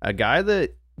a guy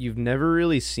that you've never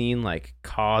really seen like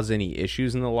cause any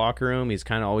issues in the locker room. He's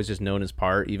kind of always just known his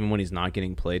part, even when he's not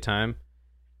getting playtime.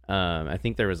 I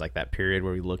think there was like that period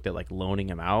where we looked at like loaning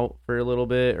him out for a little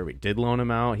bit, or we did loan him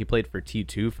out. He played for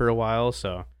T2 for a while,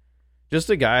 so just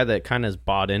a guy that kind of has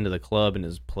bought into the club and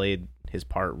has played his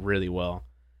part really well.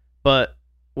 But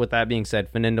with that being said,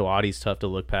 Fernando Adi's tough to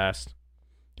look past,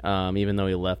 even though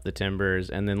he left the Timbers.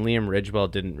 And then Liam Ridgewell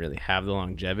didn't really have the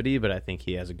longevity, but I think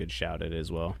he has a good shout at it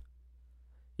as well.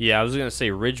 Yeah, I was going to say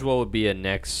Ridgewell would be a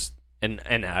next, and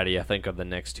Adi, I think, are the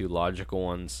next 2 logical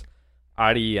ones.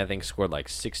 Adi, I think, scored like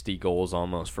 60 goals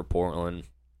almost for Portland.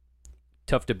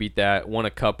 Tough to beat that. Won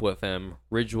a cup with him.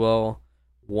 Ridgewell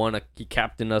he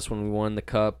captained us when we won the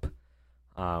cup.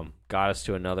 Got us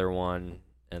to another one,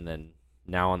 and then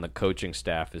now on the coaching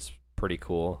staff is pretty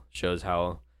cool. Shows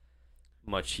how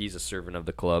much he's a servant of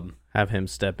the club. Have him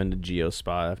step into Gio's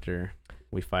spot after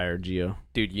we fired Gio.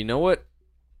 Dude, you know what?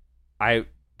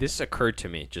 This occurred to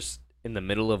me just in the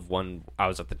middle of one. I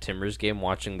was at the Timbers game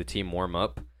watching the team warm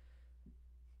up,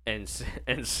 and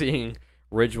seeing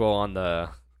Ridgewell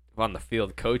on the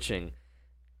field coaching.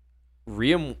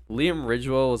 Liam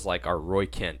Ridgewell was like our Roy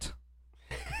Kent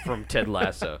from Ted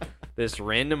Lasso. This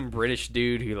random British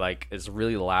dude who like is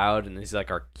really loud, and he's like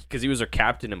because he was our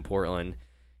captain in Portland.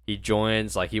 He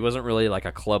joins, like, he wasn't really like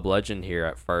a club legend here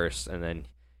at first, and then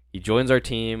he joins our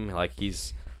team. Like,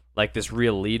 he's like this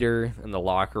real leader in the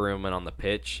locker room and on the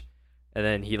pitch, and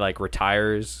then he like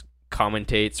retires,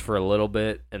 commentates for a little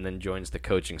bit, and then joins the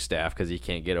coaching staff because he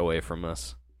can't get away from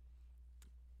us.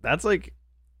 That's like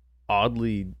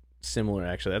oddly similar,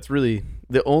 actually. That's really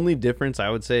the only difference I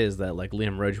would say is that like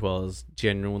Liam Ridgewell is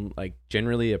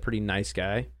generally a pretty nice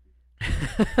guy.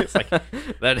 It's like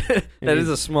that is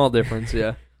a small difference.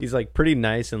 Yeah, he's like pretty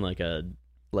nice in like a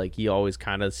Like he always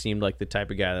kind of seemed like the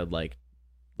type of guy that like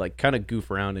kind of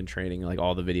goof around in training. Like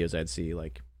all the videos I'd see,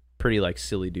 like pretty like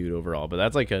silly dude overall. But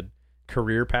that's like a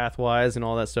career path wise and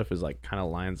all that stuff is like kind of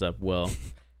lines up well.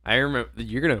 I remember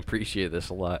you're gonna appreciate this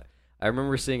a lot. I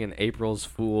remember seeing an April's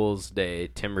Fool's Day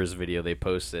Timbers video they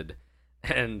posted,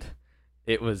 and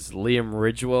it was Liam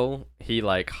Ridgewell. He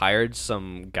like hired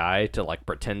some guy to like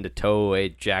pretend to tow away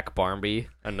Jack Barmby,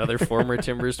 another former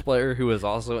Timbers player who was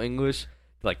also English,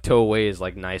 to, like tow away his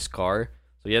like nice car.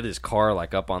 So he had his car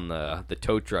like up on the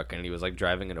tow truck, and he was like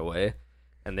driving it away.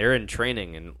 And they're in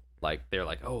training, and like they're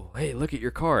like, "Oh, hey, look at your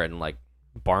car!" And like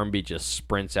Barmby just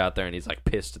sprints out there, and he's like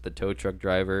pissed at the tow truck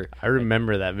driver. I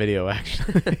remember that video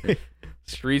actually.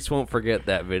 Streets won't forget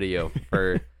that video.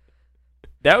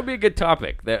 That would be a good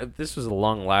topic. This was a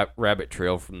long rabbit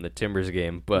trail from the Timbers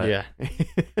game, but yeah.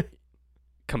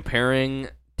 Comparing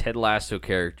Ted Lasso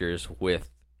characters with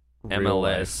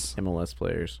MLS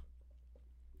players.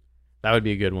 That would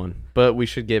be a good one. But we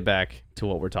should get back to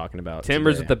what we're talking about.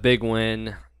 Timbers today. with the big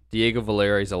win. Diego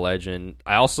Valeri's a legend.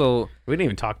 We didn't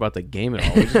even talk about the game at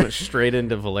all. We just went straight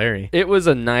into Valeri. It was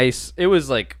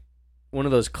like one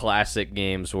of those classic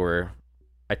games where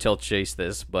I tell Chase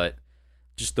this, but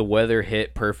just the weather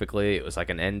hit perfectly. It was like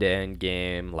an end-to-end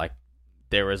game. Like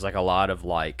there was like a lot of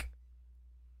like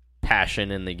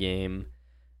passion in the game,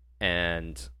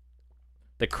 and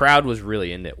the crowd was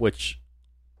really in it, which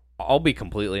I'll be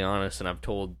completely honest, and I've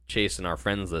told Chase and our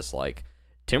friends this, like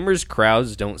Timbers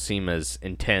crowds don't seem as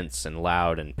intense and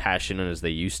loud and passionate as they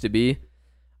used to be.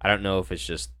 I don't know if it's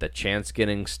just the chants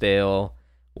getting stale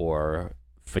or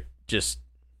just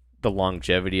the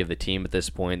longevity of the team at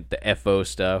this point, the FO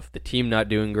stuff, the team not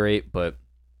doing great, but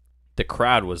the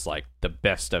crowd was like the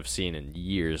best I've seen in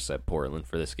years at Portland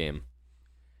for this game.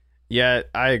 Yeah,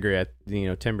 I agree.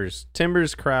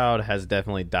 Timbers crowd has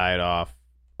definitely died off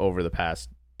over the past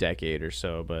decade or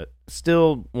so, but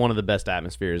still one of the best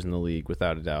atmospheres in the league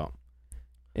without a doubt.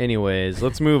 Anyways,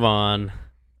 let's move on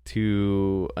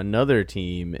to another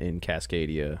team in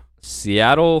Cascadia.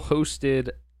 Seattle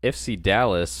hosted FC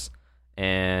Dallas.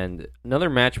 And another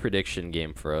match prediction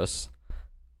game for us.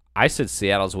 I said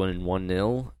Seattle's winning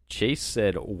 1-0. Chase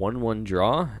said 1-1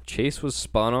 draw. Chase was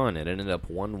spot on. It ended up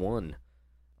 1-1.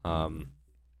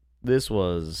 This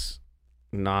was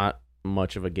not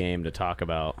much of a game to talk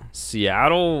about.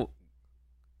 Seattle,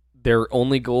 their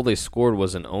only goal they scored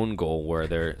was an own goal where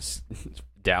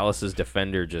Dallas's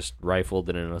defender just rifled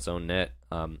it in his own net.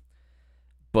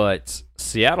 But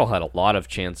Seattle had a lot of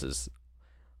chances,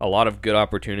 a lot of good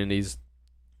opportunities.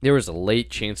 There was a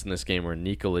late chance in this game where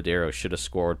Nico Ladero should have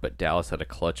scored, but Dallas had a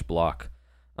clutch block.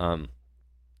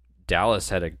 Dallas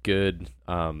had a good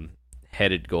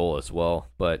headed goal as well,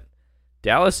 but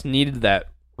Dallas needed that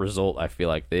result. I feel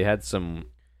like they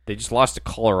just lost to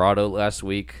Colorado last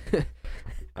week.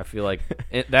 I feel like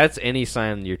that's any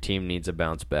sign your team needs a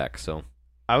bounce back. So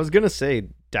I was gonna say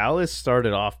Dallas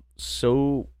started off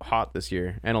so hot this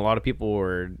year, and a lot of people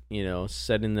were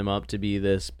setting them up to be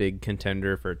this big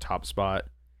contender for a top spot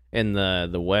in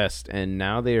the West, and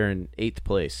now they are in 8th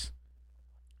place.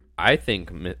 I think,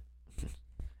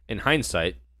 in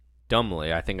hindsight,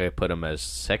 dumbly, I think I put them as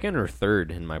 2nd or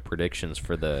 3rd in my predictions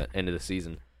for the end of the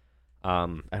season. I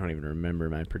don't even remember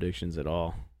my predictions at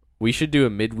all. We should do a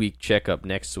midweek checkup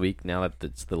next week now that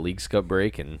it's the Leagues Cup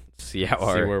break and see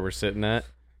where we're sitting at.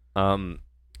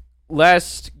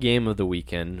 Last game of the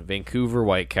weekend, Vancouver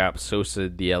Whitecaps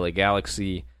hosted the LA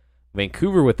Galaxy.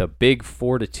 Vancouver with a big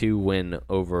 4-2 win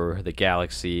over the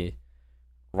Galaxy.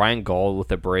 Ryan Gauld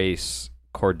with a brace.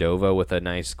 Cordova with a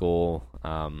nice goal.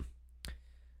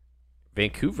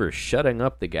 Vancouver shutting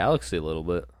up the Galaxy a little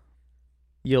bit.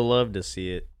 You'll love to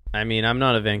see it. I mean, I'm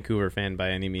not a Vancouver fan by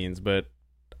any means, but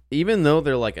even though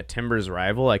they're like a Timbers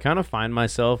rival, I kind of find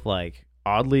myself like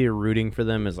oddly rooting for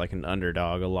them as like an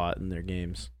underdog a lot in their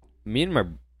games. Me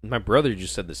and my brother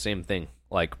just said the same thing.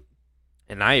 Like,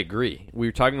 and I agree. We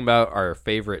were talking about our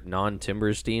favorite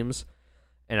non-Timbers teams,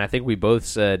 and I think we both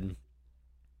said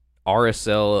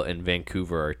RSL and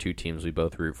Vancouver are two teams we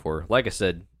both root for. Like I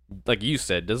said, like you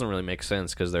said, doesn't really make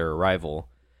sense because they're a rival,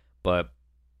 but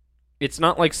it's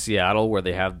not like Seattle where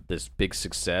they have this big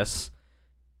success.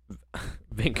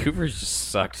 Vancouver's just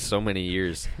sucked so many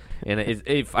years, and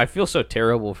I feel so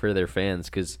terrible for their fans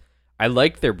because I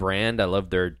like their brand. I love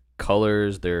their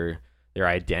colors, their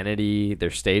identity. Their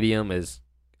stadium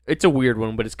it's a weird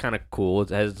one, but it's kind of cool. It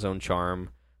has its own charm.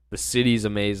 The city's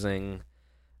amazing.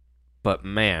 But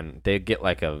man, they get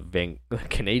like a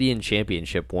Canadian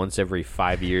championship once every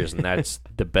 5 years, and that's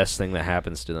the best thing that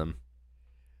happens to them.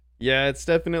 Yeah, it's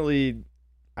definitely,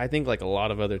 I think like a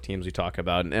lot of other teams we talk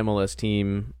about, an MLS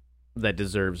team that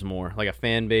deserves more. Like a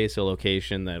fan base, a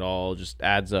location that all just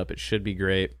adds up. It should be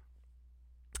great.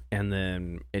 And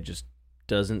then it just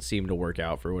doesn't seem to work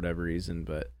out for whatever reason.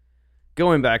 But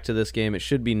going back to this game, it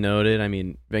should be noted. I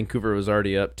mean, Vancouver was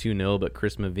already up 2-0, but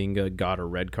Chris Mavinga got a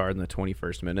red card in the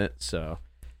 21st minute. So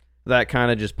that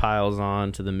kind of just piles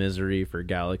on to the misery for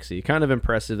Galaxy. Kind of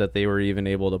impressive that they were even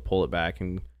able to pull it back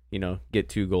and, get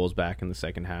 2 goals back in the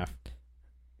second half.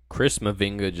 Chris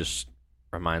Mavinga just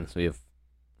reminds me of,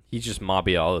 he's just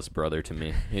Mabiala's brother to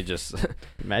me. He just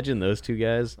imagine those two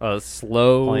guys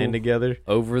slow playing together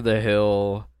over the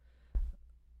hill.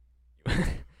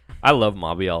 I love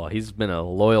Mabiala. He's been a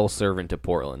loyal servant to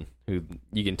Portland, who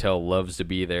you can tell loves to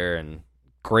be there and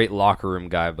great locker room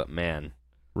guy. But man,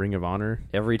 Ring of Honor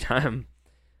every time.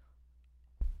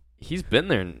 He's been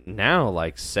there now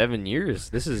like 7 years.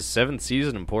 This is his 7th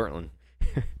season in Portland.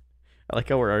 I like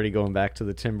how we're already going back to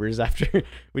the Timbers after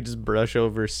we just brush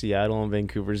over Seattle and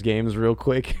Vancouver's games real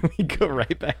quick. We go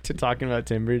right back to talking about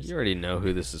Timbers. You already know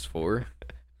who this is for.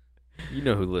 You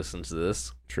know who listens to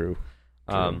this. True.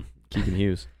 Keegan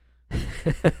Hughes.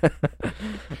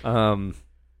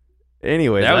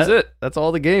 Anyway, that was it. That's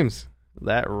all the games.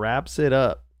 That wraps it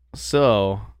up.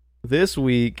 So this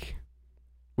week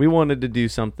we wanted to do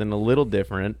something a little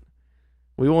different.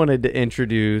 We wanted to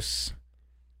introduce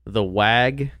the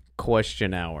WAG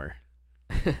question hour.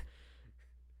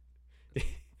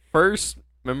 First,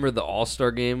 remember the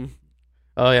All-Star game?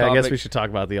 Oh yeah, topic? I guess we should talk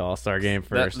about the All-Star game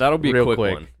first. That'll be real a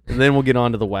quick one. And then we'll get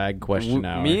on to the WAG question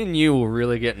hour. Me and you will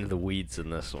really get into the weeds in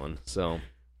this one. So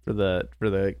for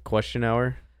the question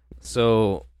hour.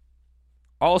 So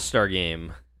All-Star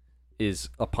game is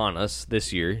upon us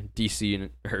this year.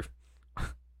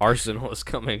 Arsenal is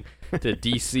coming to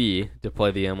DC to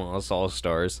play the MLS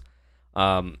All-Stars.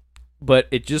 But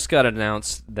it just got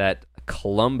announced that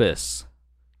Columbus,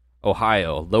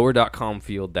 Ohio, Lower.com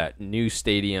Field, that new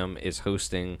stadium, is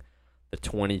hosting the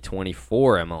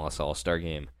 2024 MLS All-Star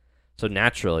Game. So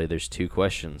naturally, there's 2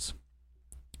 questions.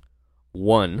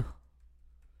 1,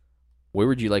 where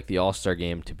would you like the All-Star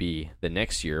Game to be the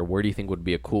next year? Where do you think would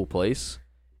be a cool place?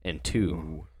 And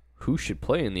 2, who should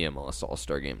play in the MLS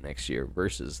All-Star Game next year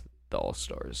versus the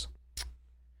All-Stars?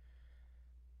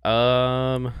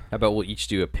 How about we'll each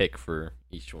do a pick for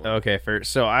each one? Okay,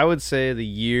 so I would say the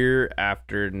year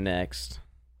after next,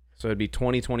 so it'd be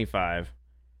 2025.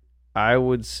 I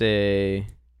would say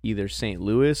either St.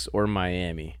 Louis or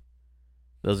Miami.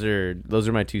 Those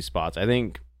are my 2 spots. I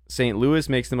think St. Louis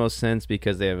makes the most sense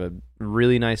because they have a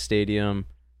really nice stadium,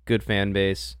 good fan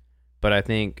base, but I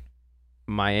think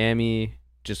Miami,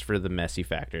 just for the Messi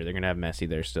factor, they're gonna have Messi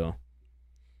there still.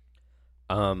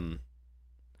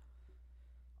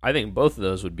 I think both of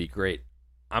those would be great.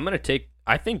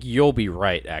 I think you'll be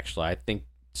right, actually. I think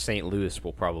St. Louis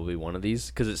will probably be one of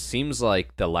these because it seems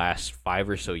like the last 5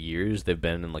 or so years they've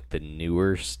been in like the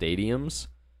newer stadiums,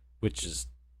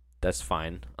 that's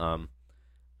fine.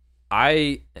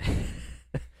 I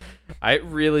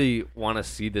really want to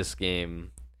see this game.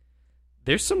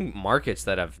 There's some markets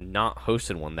that have not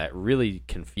hosted one that really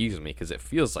confuse me because it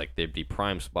feels like they'd be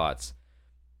prime spots.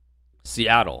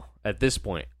 Seattle, at this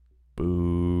point.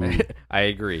 Boo. I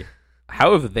agree.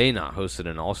 How have they not hosted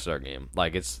an All-Star game?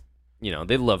 Like, it's,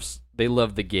 they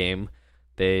love the game.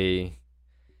 It's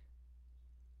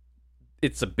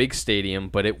a big stadium,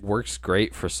 but it works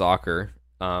great for soccer.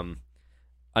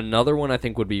 Another one I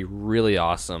think would be really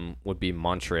awesome would be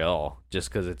Montreal, just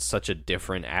because it's such a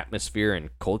different atmosphere and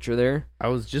culture there. I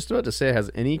was just about to say,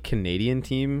 has any Canadian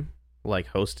team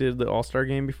hosted the All-Star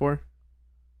game before?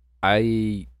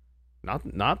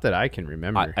 Not that I can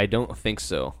remember. I don't think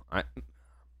so.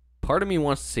 Part of me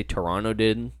wants to say Toronto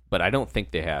did, but I don't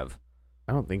think they have.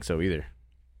 I don't think so either.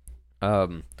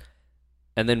 And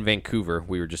then Vancouver,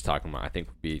 we were just talking about, I think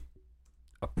would be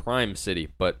a prime city.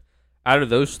 But out of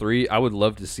those 3, I would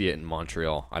love to see it in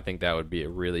Montreal. I think that would be a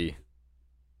really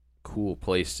cool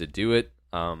place to do it.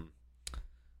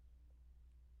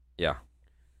 Yeah.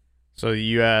 So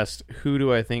you asked, who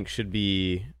do I think should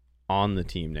be on the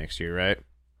team next year, right?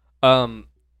 No,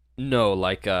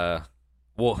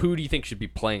 who do you think should be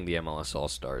playing the MLS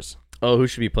All-Stars? Oh, who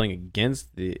should be playing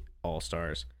against the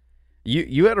All-Stars?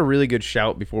 You had a really good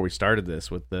shout before we started this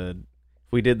with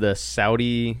we did the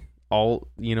Saudi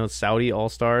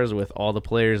All-Stars with all the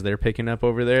players they're picking up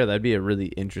over there. That'd be a really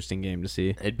interesting game to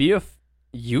see.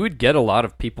 You would get a lot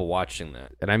of people watching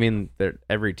that. And I mean,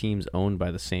 every team's owned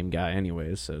by the same guy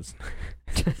anyways, so it's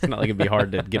not like it'd be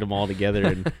hard to get them all together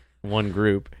in one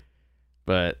group.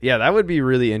 But yeah, that would be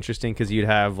really interesting because you'd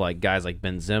have guys like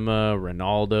Benzema,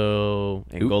 Ronaldo,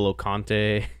 N'Golo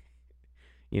Kante.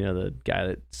 The guy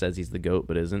that says he's the GOAT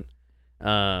but isn't.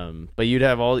 But you'd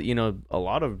have all, a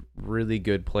lot of really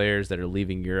good players that are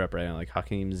leaving Europe right now, like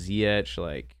Hakim Ziyech,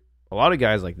 like a lot of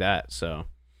guys like that. So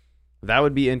that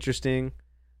would be interesting.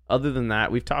 Other than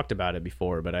that, we've talked about it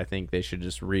before, but I think they should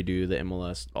just redo the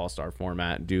MLS All-Star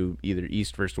format, do either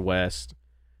East versus West,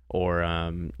 or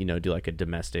do like a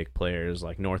domestic players,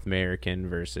 like North American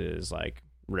versus like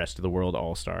rest of the world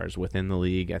All-Stars within the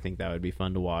league. I think that would be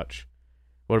fun to watch.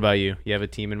 What about you? You have a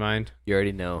team in mind? You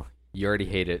already know. You already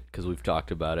hate it because we've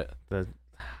talked about it. I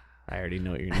already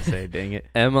know what you're going to say. Dang it.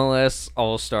 MLS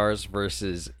All-Stars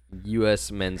versus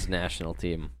U.S. men's national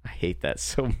team. I hate that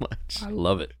so much. I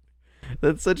love it.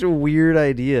 That's such a weird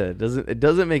idea. It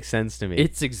doesn't make sense to me.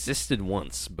 It's existed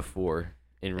once before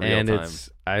in real time.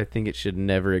 I think it should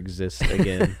never exist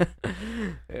again.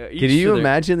 Can you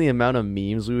imagine the amount of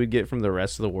memes we would get from the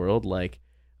rest of the world? Like,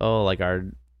 like our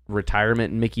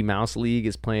retirement Mickey Mouse League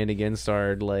is playing against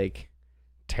our like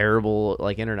terrible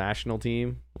like international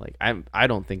team. Like I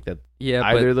don't think that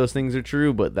either of those things are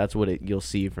true, but that's what you'll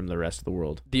see from the rest of the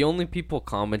world. The only people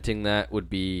commenting that would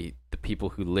be the people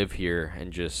who live here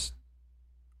and just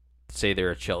say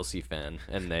they're a Chelsea fan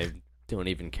and they don't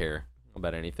even care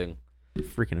about anything.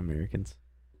 Freaking Americans.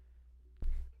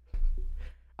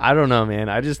 I don't know, man.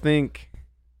 I just think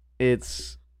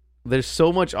there's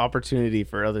so much opportunity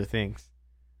for other things.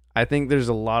 I think there's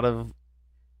a lot of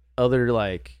other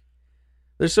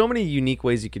there's so many unique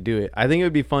ways you could do it. I think it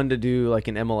would be fun to do like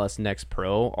an MLS Next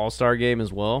Pro All-Star game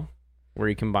as well, where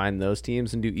you combine those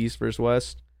teams and do East versus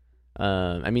West.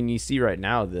 You see right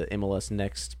now the MLS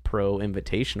Next Pro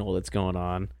Invitational that's going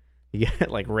on. You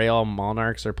get like Real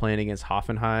Monarchs are playing against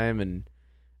Hoffenheim, and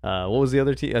what was the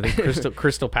other team? I think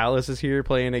Crystal Palace is here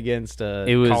playing against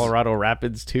Colorado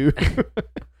Rapids too.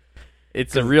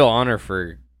 It's a real honor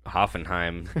for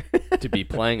Hoffenheim to be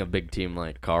playing a big team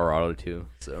like Colorado too.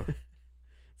 So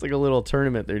it's like a little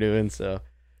tournament they're doing. So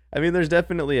there's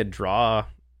definitely a draw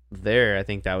there. I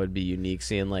think that would be unique.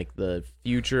 Seeing like the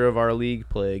future of our league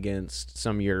play against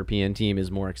some European team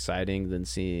is more exciting than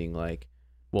seeing like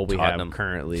what we have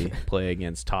currently play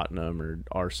against Tottenham or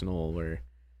Arsenal or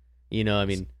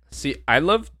See, I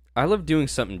love doing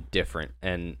something different,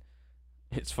 and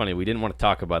it's funny, we didn't want to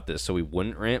talk about this so we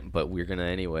wouldn't rant, but we're gonna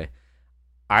anyway.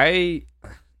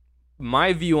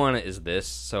 My view on it is this.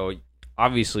 So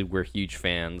obviously we're huge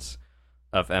fans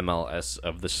of MLS,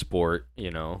 of the sport,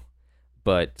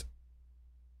 but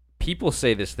people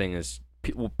say this thing is,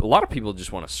 a lot of people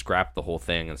just want to scrap the whole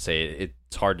thing and say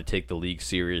it's hard to take the league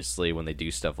seriously when they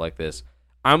do stuff like this.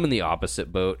 I'm in the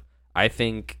opposite boat. I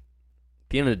think at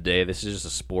the end of the day, this is just a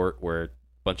sport where a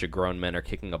bunch of grown men are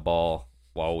kicking a ball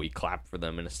while we clap for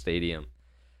them in a stadium.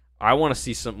 I want to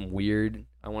see something weird.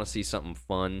 I want to see something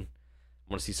fun.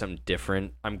 I want to see something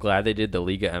different. I'm glad they did the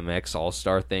Liga MX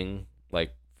All-Star thing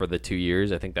like for the 2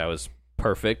 years. I think that was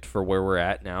perfect for where we're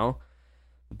at now.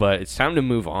 But it's time to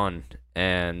move on.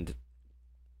 And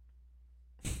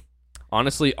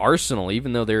honestly, Arsenal,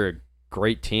 even though they're a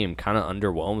great team, kind of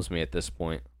underwhelms me at this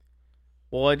point.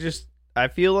 Well, I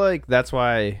feel like that's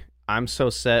why I'm so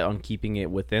set on keeping it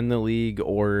within the league,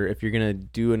 or if you're going to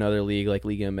do another league like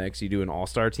Liga MX, you do an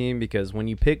all-star team, because when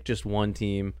you pick just one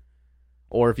team,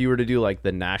 or if you were to do like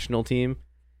the national team,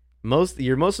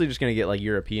 you're mostly just going to get like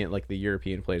the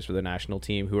European players for the national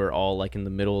team who are all like in the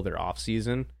middle of their off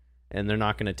season, and they're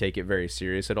not going to take it very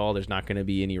serious at all. There's not going to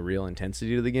be any real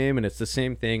intensity to the game, and it's the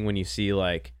same thing when you see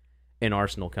like an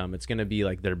Arsenal come. It's going to be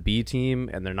like their B team,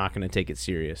 and they're not going to take it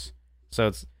serious.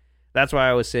 So that's why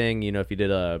I was saying, if you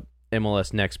did a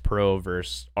MLS Next Pro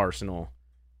versus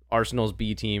Arsenal's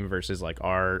B team versus like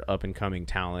our up and coming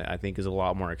talent, I think is a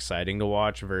lot more exciting to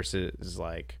watch versus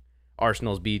like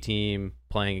Arsenal's B team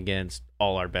playing against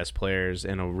all our best players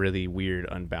in a really weird,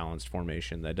 unbalanced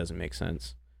formation that doesn't make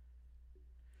sense.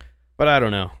 But I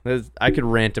don't know. I could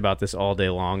rant about this all day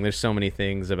long. There's so many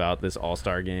things about this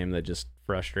All-Star game that just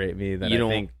frustrate me that I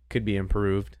think could be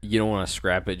improved. You don't want to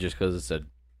scrap it just because it's a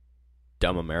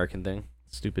dumb American thing?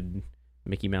 Stupid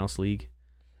Mickey Mouse League.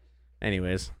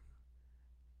 Anyways,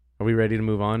 are we ready to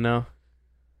move on now?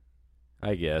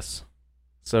 I guess.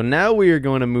 So now we are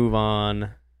going to move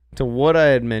on to what I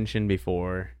had mentioned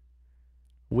before.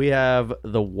 We have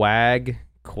the WAG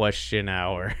question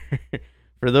hour.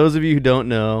 For those of you who don't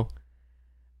know,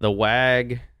 the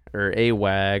WAG or a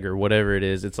WAG or whatever it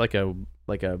is, it's like a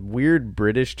weird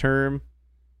British term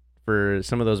for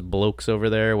some of those blokes over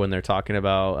there when they're talking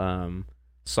about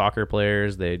soccer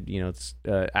players. It's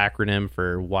an acronym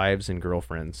for wives and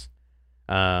girlfriends.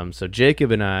 So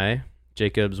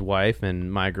Jacob's wife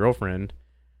and my girlfriend,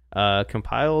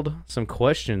 compiled some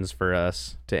questions for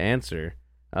us to answer.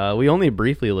 We only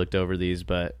briefly looked over these,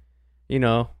 but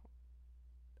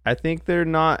I think they're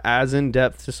not as in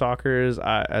depth to soccer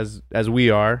as we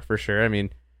are, for sure. I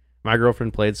mean, my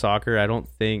girlfriend played soccer. I don't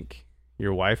think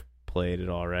your wife played at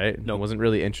all, right? No, wasn't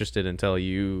really interested until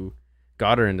you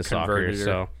got her into Converted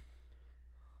soccer. her. So,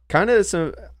 kind of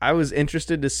some. I was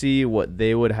interested to see what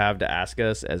they would have to ask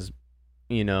us as,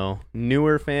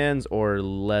 newer fans or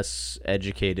less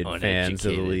educated fans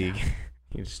of the league.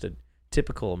 You're just a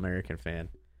typical American fan.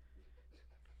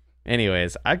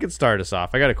 Anyways, I could start us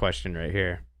off. I got a question right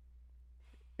here.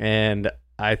 And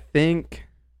I think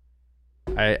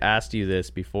I asked you this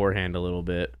beforehand a little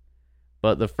bit.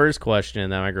 But the first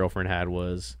question that my girlfriend had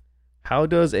was, how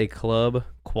does a club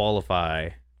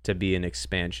qualify to be an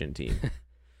expansion team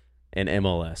in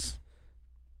MLS?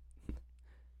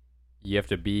 You have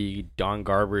to be Don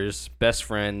Garber's best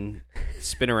friend,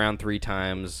 spin around 3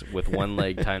 times with one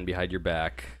leg tied behind your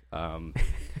back,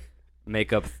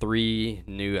 make up 3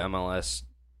 new MLS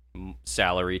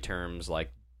salary terms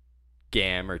like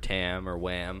GAM or TAM or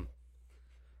WHAM.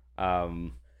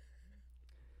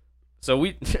 So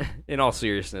we, in all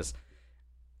seriousness,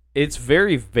 it's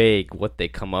very vague what they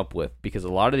come up with because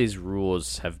a lot of these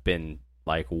rules have been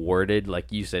like worded,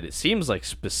 like you said, it seems like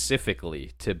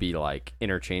specifically to be like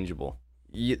interchangeable.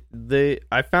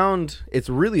 I found it's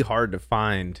really hard to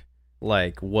find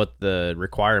like what the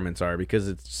requirements are because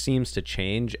it seems to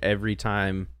change every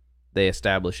time they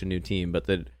establish a new team. But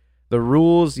the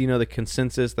rules, the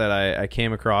consensus that I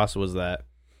came across was that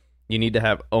you need to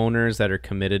have owners that are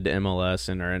committed to MLS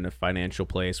and are in a financial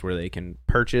place where they can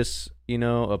purchase,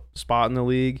 a spot in the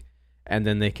league, and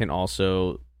then they can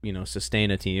also,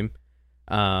 sustain a team.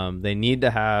 They need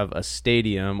to have a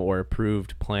stadium or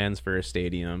approved plans for a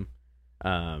stadium,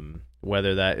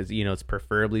 whether that is, it's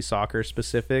preferably soccer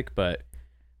specific, but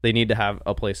they need to have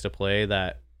a place to play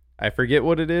that I forget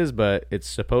what it is, but it's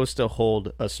supposed to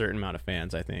hold a certain amount of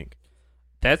fans, I think.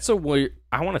 That's a way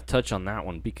I want to touch on that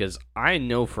one because I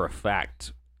know for a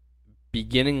fact,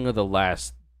 beginning of the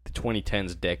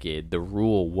 2010s decade, the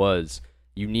rule was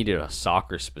you needed a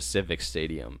soccer specific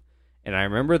stadium. And I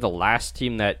remember the last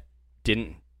team that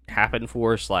didn't happen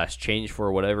for / change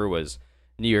for whatever was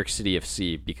New York City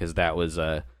FC because that was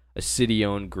a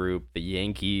city-owned group. The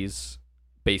Yankees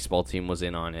baseball team was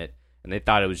in on it, and they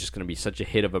thought it was just going to be such a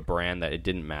hit of a brand that it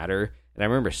didn't matter. And I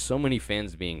remember so many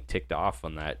fans being ticked off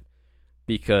on that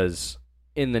because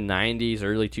in the 90s,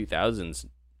 early 2000s,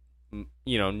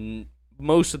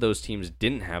 most of those teams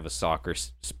didn't have a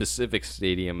soccer-specific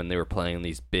stadium, and they were playing in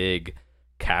these big,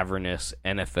 cavernous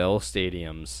NFL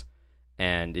stadiums,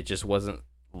 and it just wasn't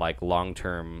like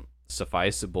long-term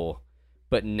sufficeable.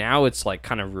 But now it's like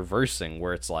kind of reversing,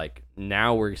 where it's like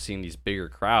now we're seeing these bigger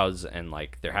crowds, and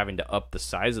like they're having to up the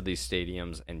size of these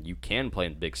stadiums, and you can play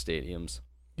in big stadiums.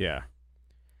 Yeah.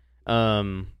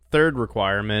 Third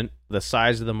requirement, the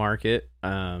size of the market.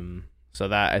 So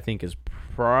that I think is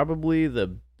probably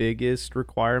the biggest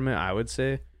requirement, I would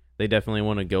say. They definitely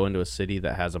want to go into a city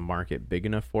that has a market big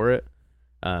enough for it.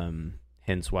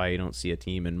 Hence why you don't see a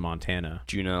team in Montana.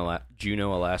 Juneau,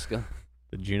 Alaska.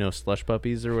 The Juneau slush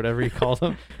puppies or whatever you call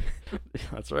them.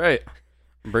 That's right.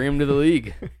 Bring them to the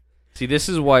league. See, this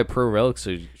is why pro relics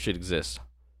should exist.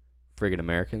 Friggin'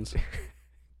 Americans.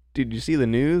 Did you see the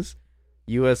news?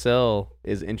 USL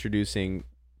is introducing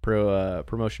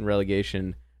promotion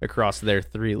relegation across their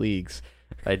 3 leagues.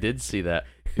 I did see that.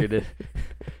 You did.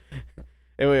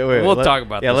 Hey, wait. We'll talk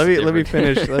about this. Yeah, let me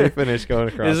finish going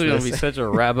across. This is going to be such a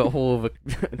rabbit hole of a.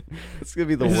 It's going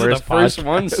to be the this worst. Is the first podcast.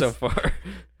 one so far.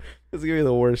 This is going to be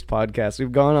the worst podcast.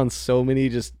 We've gone on so many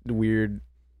just weird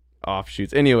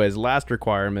offshoots. Anyways, last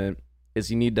requirement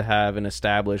is you need to have an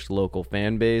established local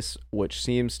fan base, which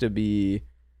seems to be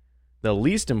the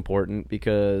least important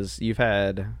because you've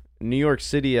had New York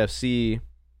City FC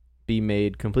be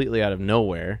made completely out of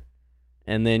nowhere,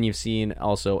 and then you've seen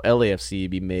also LAFC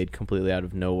be made completely out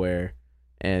of nowhere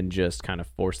and just kind of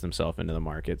force themselves into the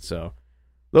market. So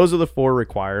those are the 4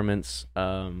 requirements.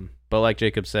 But like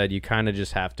Jacob said, you kind of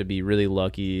just have to be really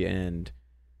lucky and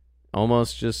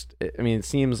almost just, I mean, it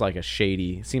seems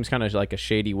kind of like a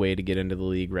shady way to get into the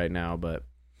league right now, but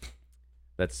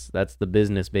that's the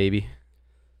business, baby.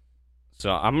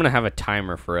 So I'm going to have a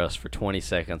timer for us for 20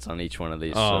 seconds on each one of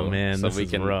these. Oh, man, this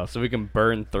is rough. So we can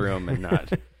burn through them and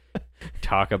not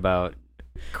talk about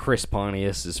Chris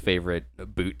Pontius's favorite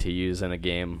boot to use in a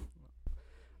game.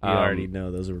 You already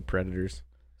know those are predators.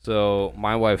 So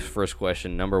my wife's first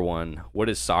question, number 1, what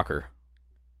is soccer?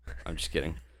 I'm just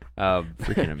kidding.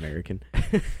 Freaking American.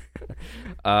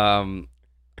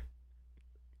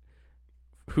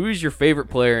 Who's your favorite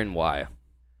player and why?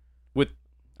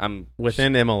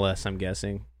 Within MLS, I'm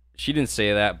guessing. She didn't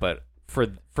say that, but for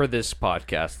this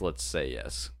podcast, let's say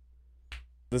yes.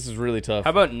 This is really tough. How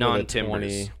about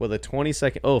non-Timbers? With a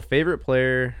 20-second... Oh, favorite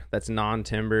player that's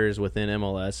non-Timbers within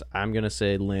MLS, I'm going to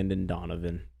say Landon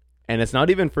Donovan. And it's not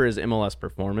even for his MLS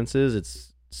performances.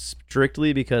 It's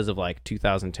strictly because of, like,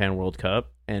 2010 World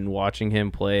Cup. And watching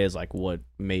him play is, like, what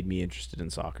made me interested in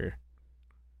soccer.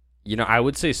 You know, I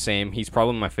would say same. He's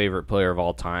probably my favorite player of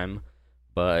all time.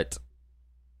 But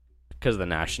because of the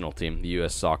national team, the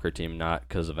U.S. soccer team, not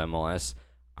because of MLS.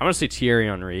 I'm going to say Thierry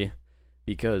Henry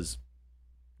because...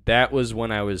 that was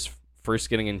when I was first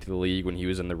getting into the league when he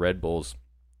was in the Red Bulls.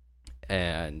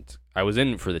 And I was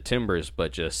in for the Timbers,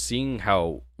 but just seeing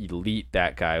how elite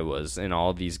that guy was in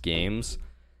all these games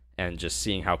and just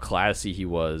seeing how classy he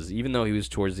was, even though he was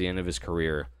towards the end of his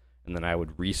career. And then I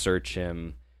would research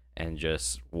him and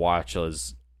just watch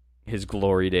his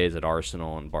glory days at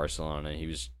Arsenal and Barcelona. He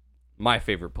was my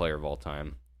favorite player of all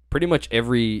time. Pretty much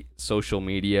every social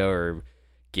media or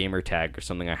gamer tag or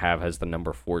something I have has the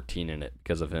number 14 in it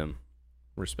because of him.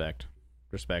 Respect.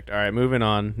 All right, moving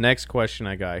on. Next question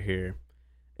I got here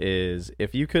is,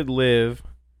 if you could live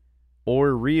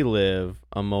or relive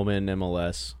a moment in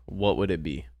MLS, what would it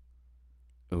be?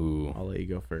 Ooh. I'll let you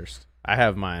go first. I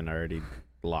have mine already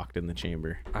locked in the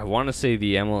chamber. I want to say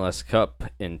the MLS Cup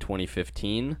in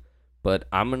 2015, but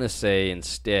I'm going to say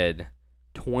instead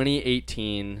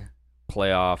 2018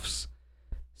 playoffs,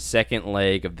 second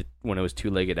leg of when it was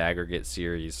two-legged aggregate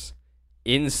series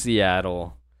in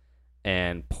Seattle,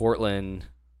 and Portland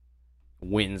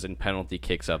wins in penalty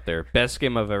kicks up there. Best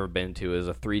game I've ever been to is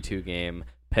a 3-2 game,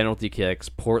 penalty kicks.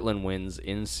 Portland wins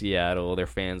in Seattle. Their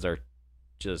fans are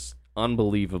just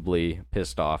unbelievably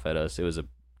pissed off at us. It was a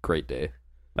great day.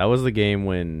 That was the game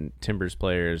when Timbers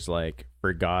players like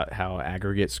forgot how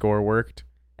aggregate score worked,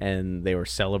 and they were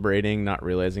celebrating, not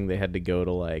realizing they had to go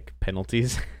to like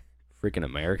penalties. Freaking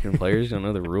American players don't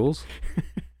know the rules.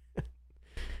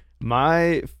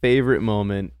 My favorite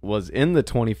moment was in the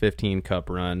 2015 Cup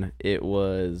run. It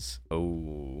was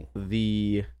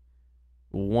the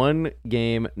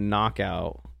one-game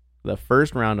knockout, the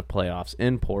first round of playoffs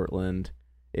in Portland.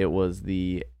 It was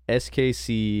the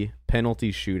SKC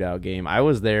penalty shootout game. I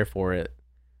was there for it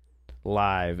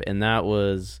live, and that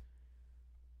was...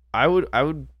 I would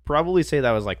probably say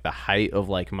that was like the height of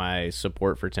like my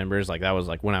support for Timbers. Like that was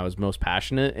like when I was most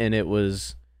passionate, and it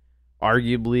was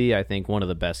arguably, I think, one of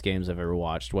the best games I've ever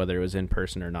watched, whether it was in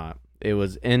person or not. It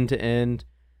was end to end.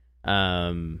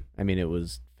 I mean, it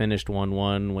was finished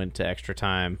 1-1, went to extra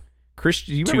time.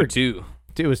 Christian, you remember 2-2?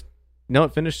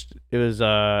 It finished. It was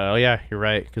oh yeah, you're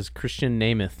right, because Christian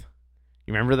Namath.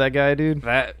 You remember that guy, dude?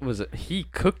 That was he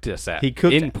cooked us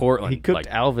in Portland. He cooked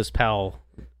Alvis Powell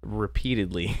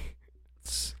repeatedly.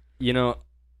 You know,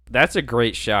 that's a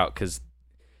great shout because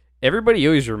everybody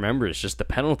always remembers just the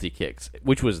penalty kicks,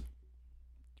 which was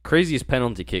craziest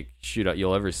penalty kick shootout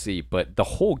you'll ever see. But the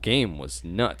whole game was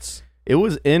nuts. It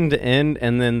was end to end,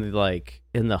 and then like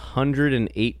in the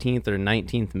 118th or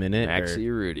 19th minute, Maxi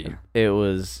Rudy. It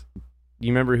was.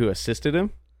 You remember who assisted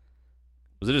him?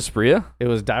 Was it Asprilla? It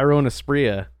was Dairon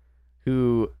Asprilla,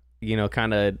 who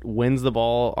kind of wins the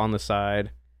ball on the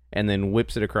side and then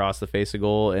whips it across the face of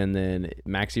goal, and then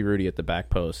Maxi Rudy at the back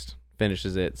post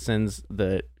finishes it, sends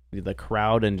the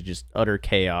crowd into just utter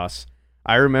chaos.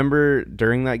 I remember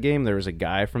during that game, there was a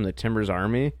guy from the Timbers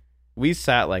Army. We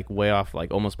sat like way off,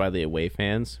 like almost by the away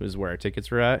fans, was where our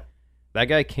tickets were at. That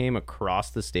guy came across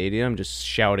the stadium just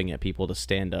shouting at people to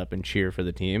stand up and cheer for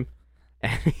the team.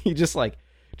 And he just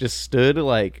stood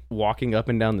like walking up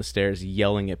and down the stairs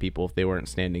yelling at people if they weren't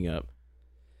standing up.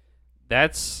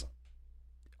 That's...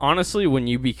 Honestly, when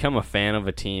you become a fan of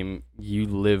a team, you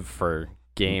live for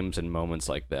games and moments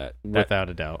like that. Without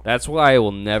a doubt. That's why I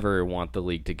will never want the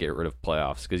league to get rid of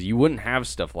playoffs, because you wouldn't have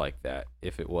stuff like that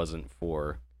if it wasn't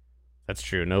for... That's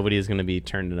true. Nobody is going to be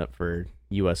turning up for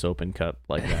U.S. Open Cup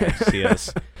like that. See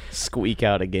us squeak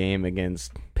out a game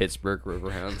against Pittsburgh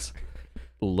Riverhounds.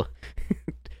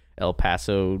 El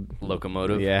Paso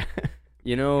Locomotive. Yeah.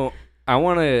 I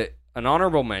want an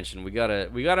honorable mention. We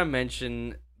gotta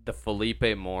mention the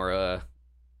Felipe Mora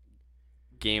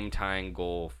game-tying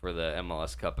goal for the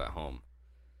MLS Cup at home.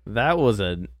 That was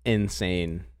an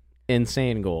insane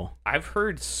goal. I've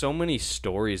heard so many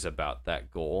stories about that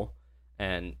goal,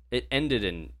 and it ended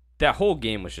in... That whole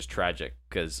game was just tragic,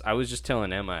 because I was just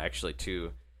telling Emma, actually,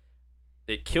 too,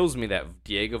 it kills me that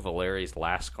Diego Valeri's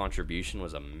last contribution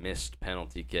was a missed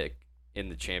penalty kick in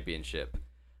the championship.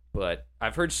 But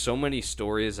I've heard so many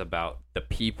stories about the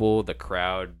people, the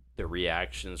crowd, the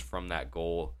reactions from that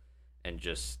goal, and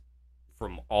just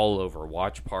from all over,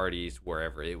 watch parties,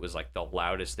 wherever. It was like the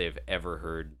loudest they've ever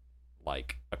heard,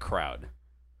 like, a crowd.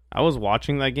 I was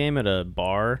watching that game at a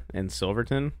bar in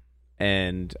Silverton,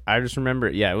 And I just remember,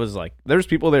 it was like there was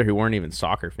people there who weren't even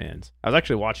soccer fans. I was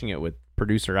actually watching it with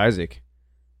producer Isaac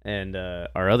and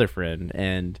our other friend,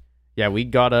 and yeah, we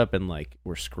got up and like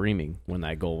were screaming when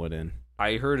that goal went in.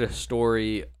 I heard a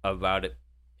story about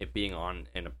it being on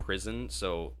in a prison,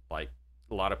 so like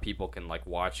a lot of people can like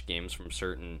watch games from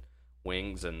certain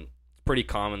wings, and it's pretty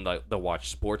common that they'll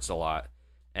watch sports a lot,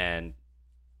 and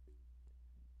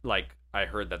like I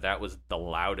heard that was the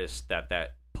loudest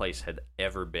that place had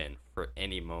ever been for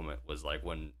any moment, was like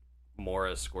when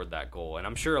Mora scored that goal. And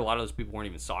I'm sure a lot of those people weren't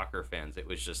even soccer fans. It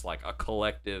was just like a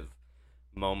collective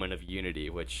moment of unity,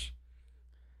 which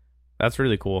that's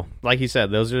really cool. Like you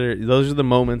said, those are the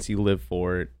moments you live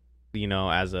for, you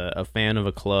know, as a fan of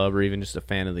a club or even just a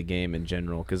fan of the game in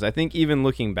general. Because I think even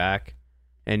looking back,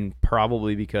 and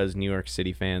probably because New York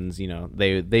City fans, you know,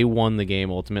 they won the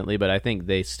game ultimately, but I think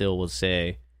they still will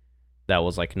say that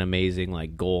was like an amazing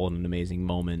like goal and an amazing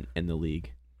moment in the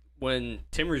league. When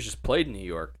Timbers just played in New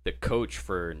York, the coach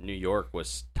for New York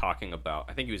was talking about,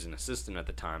 I think he was an assistant at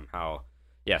the time, how,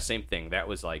 yeah, same thing. That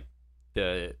was like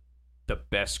the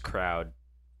best crowd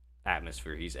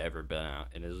atmosphere he's ever been at,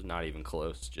 and it was not even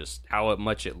close. Just how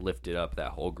much it lifted up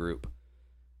that whole group.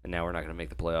 And now we're not going to make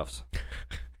the playoffs.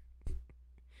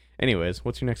 Anyways,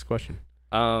 what's your next question?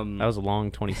 That was a long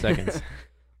 20 seconds.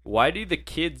 Why do the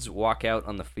kids walk out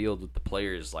on the field with the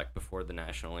players like before the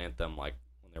national anthem, like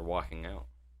when they're walking out?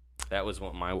 That was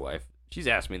what my wife, she's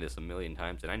asked me this a million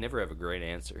times, and I never have a great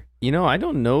answer. You know, I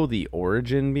don't know the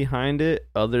origin behind it,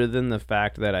 other than the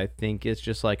fact that I think it's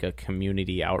just like a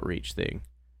community outreach thing.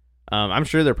 I'm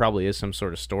sure there probably is some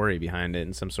sort of story behind it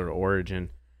and some sort of origin,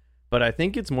 but I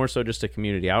think it's more so just a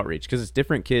community outreach because it's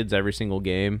different kids every single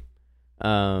game.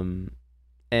 And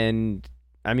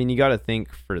I mean, you got to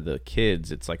think for the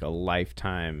kids, it's like a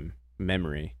lifetime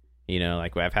memory. You know,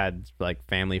 like I've had like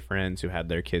family friends who had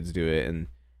their kids do it, and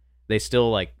they still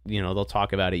like, you know, they'll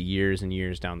talk about it years and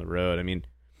years down the road. I mean,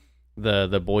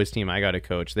 the boys team I got to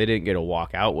coach, they didn't get to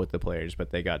walk out with the players,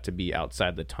 but they got to be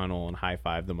outside the tunnel and high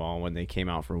five them all when they came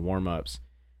out for warm-ups.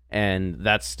 And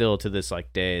that's still to this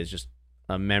like day is just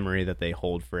a memory that they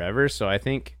hold forever. So I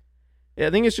think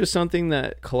it's just something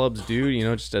that clubs do, you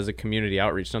know, just as a community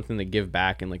outreach, something to give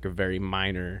back in like a very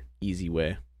minor, easy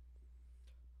way.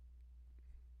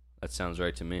 That sounds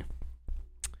right to me.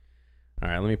 All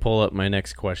right, let me pull up my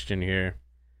next question here.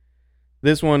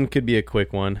 This one could be a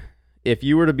quick one. If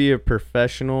you were to be a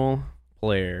professional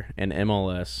player in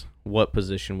MLS, what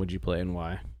position would you play and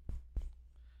why?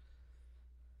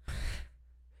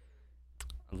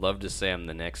 I'd love to say I'm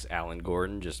the next Alan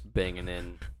Gordon, just banging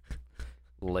in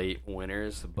late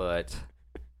winners, but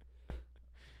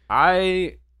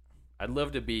I'd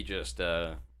love to be just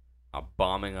a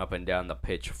bombing up and down the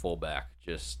pitch fullback,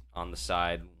 just on the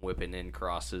side, whipping in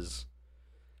crosses.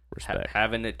 Respect.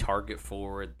 Having a target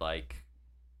forward like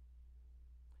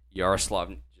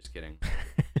Yaroslav, just kidding.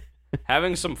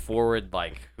 Having some forward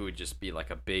like who would just be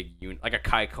like a big like a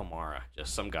Kai Komara,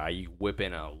 just some guy you whip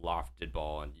in a lofted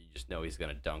ball and you just know he's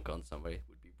gonna dunk on somebody,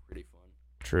 would be pretty fun.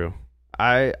 True.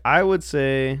 I would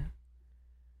say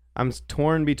I'm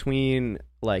torn between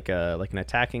like an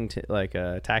attacking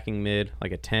attacking mid,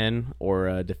 like a 10, or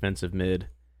a defensive mid.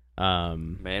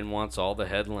 Man wants all the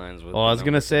headlines. Well, I was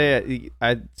gonna say,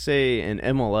 I'd say in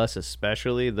MLS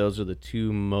especially, those are the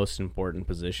two most important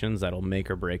positions that'll make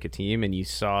or break a team. And you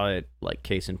saw it, like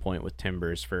case in point, with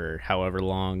Timbers for however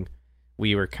long.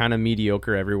 We were kind of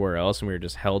mediocre everywhere else, and we were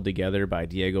just held together by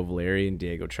Diego Valeri and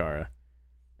Diego Chara.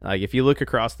 Like if you look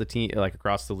across the team, like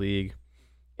across the league,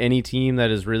 any team that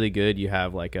is really good, you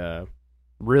have like a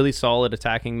really solid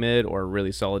attacking mid or a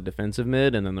really solid defensive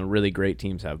mid, and then the really great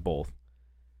teams have both.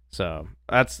 So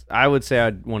I would say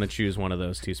I'd want to choose one of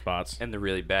those two spots. And the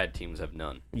really bad teams have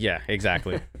none. Yeah,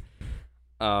 exactly.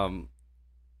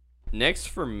 Next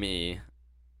for me,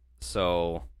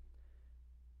 so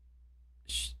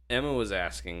Emma was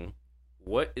asking,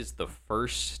 what is the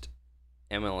first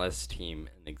MLS team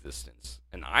in existence?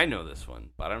 And I know this one,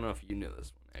 but I don't know if you know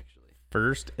this one, actually.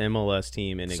 First MLS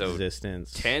team in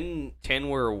existence. 10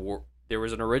 were, there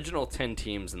was an original 10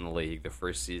 teams in the league the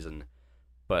first season.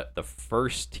 But the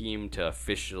first team to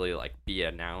officially like be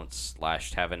announced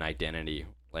 / have an identity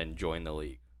and join the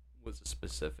league was a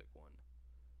specific one.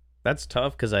 That's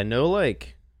tough because I know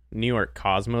like New York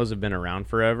Cosmos have been around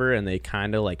forever, and they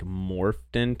kind of like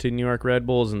morphed into New York Red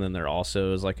Bulls, and then there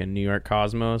also is like a New York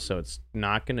Cosmos, so it's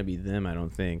not going to be them, I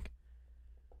don't think.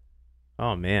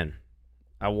 Oh man,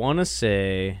 I want to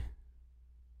say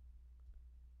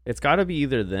it's got to be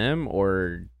either them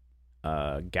or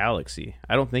Galaxy.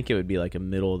 I don't think it would be like a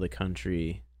middle of the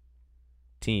country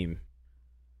team.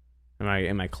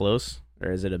 Am I close,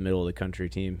 or is it a middle of the country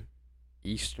team?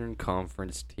 Eastern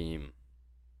Conference team.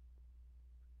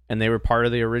 And they were part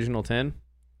of the original 10?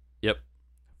 Yep.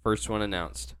 First one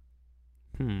announced.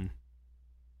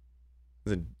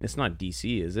 It's not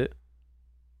DC, is it?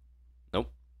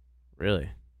 Nope. Really?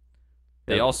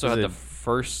 They Yeah, also is had it- the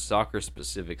first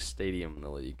soccer-specific stadium in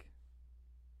the league.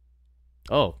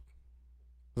 Oh.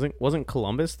 Wasn't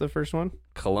Columbus the first one?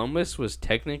 Columbus was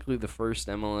technically the first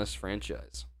MLS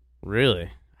franchise,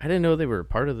 Really? I didn't know they were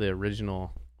part of the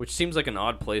original which seems like an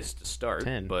odd place to start.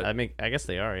 10. But I guess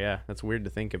they are, yeah. That's weird to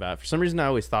think about. For some reason, I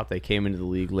always thought they came into the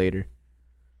league later.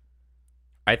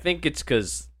 I think it's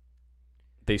because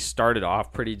they started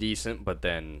off pretty decent, but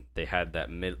then they had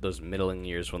those middling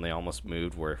years when they almost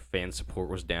moved, where fan support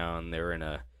was down. They were in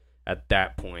at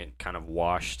that point, kind of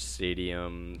washed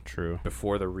stadium. True.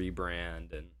 Before the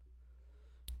rebrand, and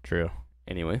True.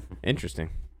 anyway,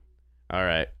 Interesting. All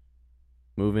right.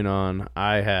 Moving on.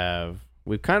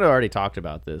 We've kind of already talked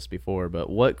about this before, but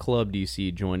what club do you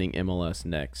see joining MLS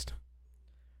next?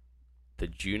 the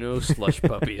Juneau Slush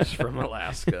Puppies from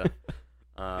Alaska.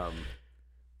 I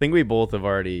think we both have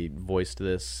already voiced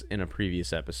this in a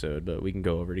previous episode, but we can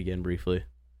go over it again briefly.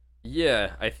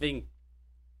 Yeah, I think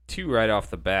two right off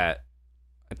the bat,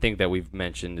 I think that we've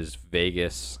mentioned is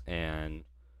Vegas and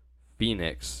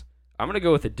Phoenix. I'm going to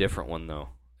go with a different one, though,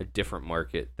 a different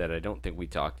market that I don't think we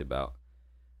talked about.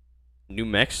 New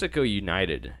Mexico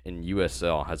United in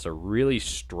USL has a really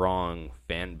strong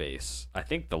fan base. I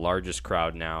think the largest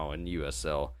crowd now in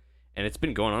USL, and it's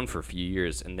been going on for a few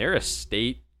years, and they're a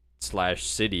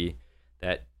state/city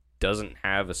that doesn't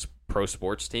have a pro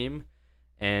sports team,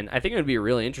 and I think it would be a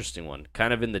really interesting one,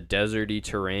 kind of in the deserty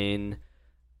terrain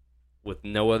with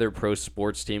no other pro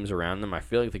sports teams around them. I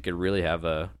feel like they could really have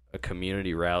a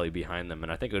community rally behind them,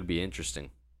 and I think it would be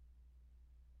interesting.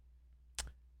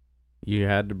 You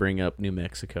had to bring up New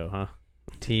Mexico, huh?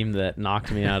 Team that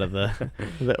knocked me out of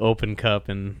the Open Cup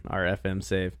in our FM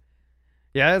save.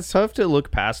 Yeah, it's tough to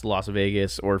look past Las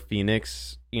Vegas or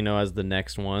Phoenix, as the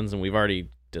next ones, and we've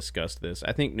already discussed this.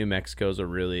 I think New Mexico's a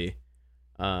really,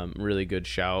 really good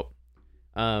shout.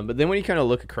 But then when you kind of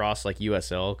look across like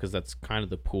USL, because that's kind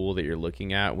of the pool that you're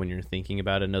looking at when you're thinking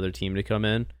about another team to come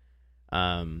in,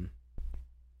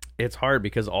 it's hard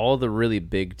because all the really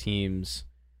big teams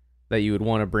that you would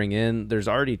want to bring in, there's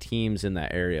already teams in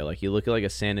that area. Like you look at like a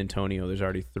San Antonio, there's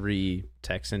already 3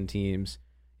 Texan teams.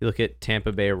 You look at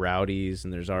Tampa Bay Rowdies,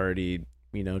 and there's already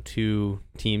 2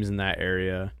 teams in that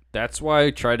area. That's why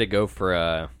I try to go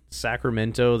for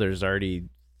Sacramento, there's already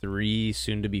 3,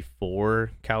 soon to be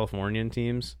 4 Californian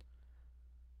teams.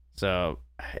 So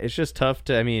it's just tough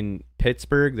to.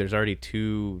 Pittsburgh, there's already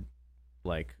 2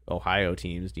 like Ohio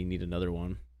teams. Do you need another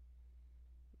one?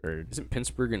 Or isn't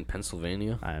Pittsburgh in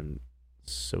Pennsylvania? I'm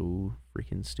so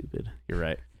freaking stupid. You're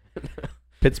right.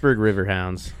 Pittsburgh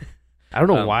Riverhounds. I don't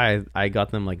know why I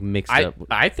got them like mixed up.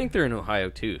 I think they're in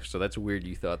Ohio too, so that's weird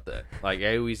you thought that. Like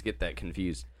I always get that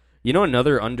confused.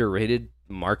 Another underrated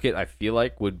market I feel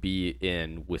like would be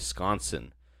in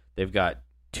Wisconsin. They've got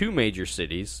 2 major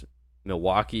cities,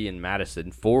 Milwaukee and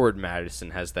Madison. Forward Madison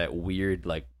has that weird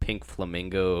like pink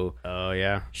flamingo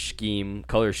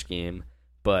color scheme,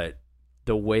 but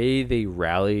the way they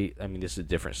rally, this is a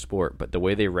different sport, but the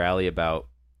way they rally about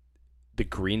the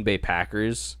Green Bay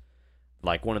Packers,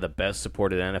 like one of the best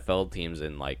supported NFL teams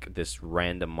in like this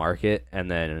random market, and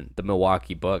then the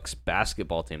Milwaukee Bucks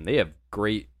basketball team, they have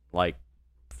great like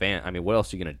fan. What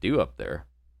else are you gonna do up there?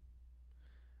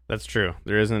 That's true.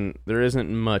 There isn't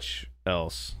much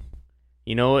else.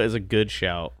 You know what is a good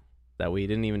shout that we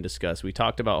didn't even discuss? We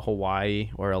talked about Hawaii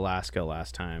or Alaska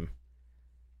last time.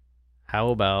 How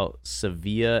about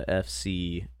Sevilla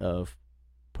FC of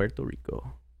Puerto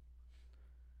Rico?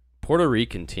 Puerto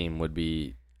Rican team would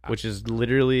be... Which is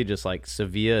literally just like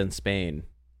Sevilla in Spain,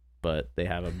 but they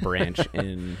have a branch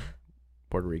in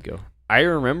Puerto Rico. I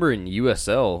remember in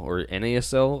USL or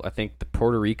NASL, I think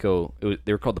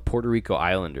they were called the Puerto Rico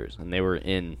Islanders, and they were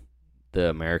in the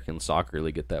American Soccer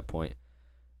League at that point.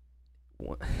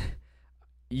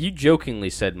 You jokingly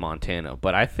said Montana,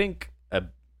 but I think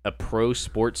a pro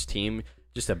sports team,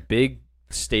 just a big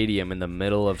stadium in the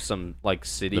middle of some like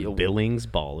city, the Billings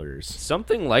Ballers,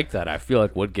 something like that, I feel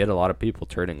like would get a lot of people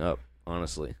turning up,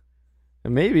 honestly.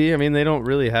 And maybe they don't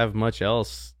really have much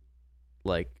else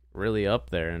like really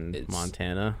up there in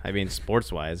Montana,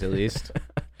 sports wise at least.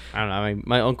 I don't know,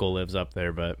 my uncle lives up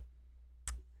there, but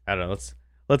I don't know.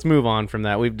 Let's move on from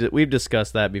that. We've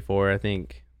discussed that before. I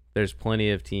think there's plenty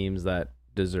of teams that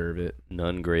deserve it.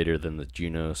 None greater than the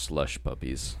Juneau Slush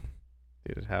Puppies.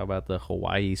 Dude, how about the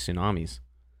Hawaii Tsunamis?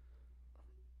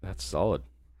 That's solid.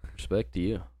 Respect to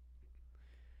you.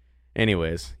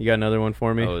 Anyways, you got another one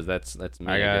for me? Oh, that's me.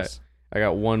 I guess. I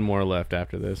got one more left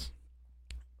after this.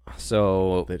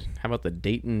 So, How about the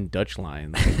Dayton Dutch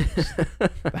Lions?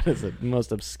 That is the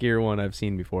most obscure one I've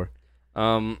seen before.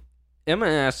 Emma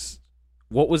asks,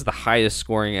 what was the highest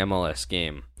scoring MLS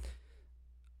game?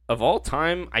 Of all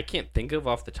time, I can't think of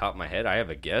off the top of my head. I have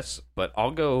a guess, but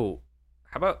I'll go.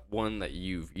 How about one that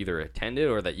you've either attended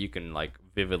or that you can like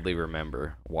vividly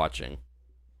remember watching?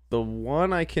 The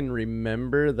one I can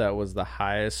remember that was the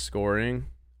highest scoring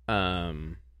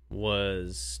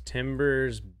was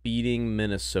Timbers beating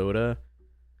Minnesota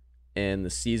in the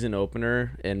season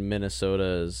opener in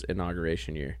Minnesota's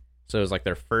inauguration year. So it was like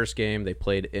their first game. They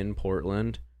played in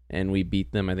Portland, and we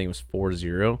beat them. I think it was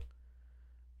 4-0.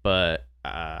 But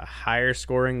higher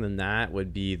scoring than that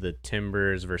would be the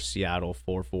Timbers versus Seattle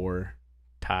 4-4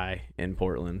 tie in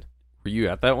Portland. Were you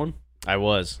at that one? I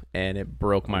was, and it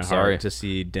broke my sorry. heart to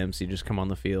see Dempsey just come on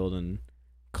the field and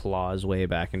claw his way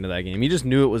back into that game. You just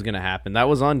knew it was going to happen. That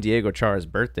was on Diego Chara's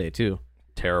birthday too.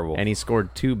 Terrible. And he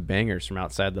scored 2 bangers from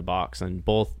outside the box and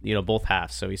both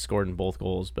halves, so he scored in both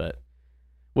goals, but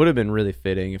would have been really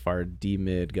fitting if our D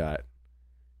mid got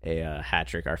a hat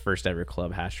trick, our first ever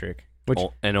club hat trick. Which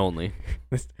and only.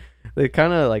 It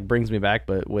kind of like brings me back,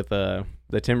 but with the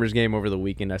Timbers game over the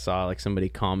weekend, I saw like somebody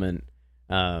comment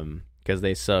because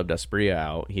they subbed Asprilla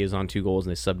out. He was on 2 goals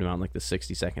and they subbed him out in like the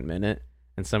 62nd minute.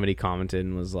 And somebody commented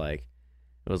and was like,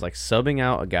 it was like subbing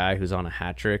out a guy who's on a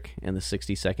hat trick in the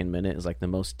 62nd minute is like the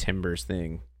most Timbers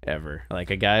thing ever. Like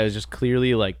a guy who's just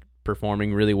clearly like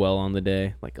performing really well on the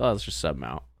day. Like, oh, let's just sub him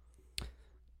out.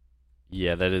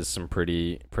 Yeah, that is some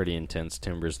pretty intense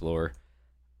Timbers lore.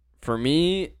 For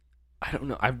me, I don't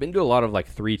know. I've been to a lot of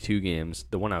like 3-2 games.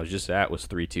 The one I was just at was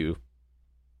 3-2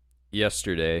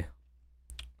 yesterday.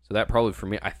 So that probably for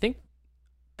me, I think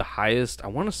I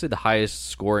want to say the highest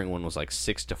scoring one was like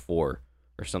 6-4 or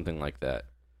something like that.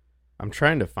 I'm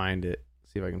trying to find it,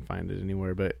 see if I can find it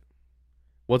anywhere, but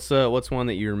what's one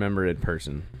that you remember in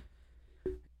person?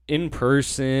 In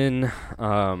person,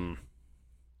 oh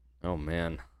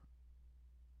man.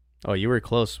 Oh, you were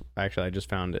close. Actually, I just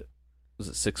found it. Was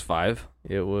it 6-5?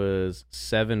 It was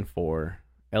 7-4.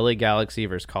 LA Galaxy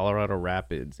versus Colorado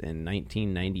Rapids in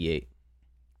 1998.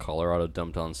 Colorado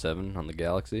dumped on 7 on the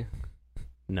Galaxy?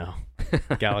 No.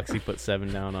 Galaxy put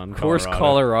 7 down on Colorado. Of course,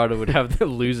 Colorado would have the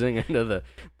losing end of the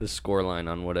scoreline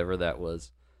on whatever that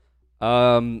was.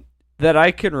 That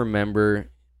I can remember.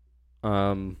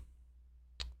 That's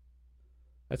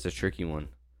a tricky one.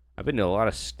 I've been to a lot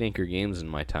of stinker games in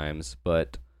my times,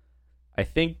 but I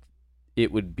think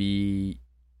it would be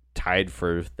tied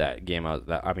for that game.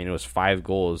 It was 5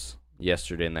 goals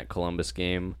yesterday in that Columbus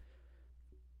game.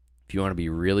 If you want to be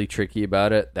really tricky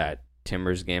about it, that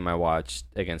Timbers game I watched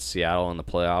against Seattle in the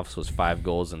playoffs was 5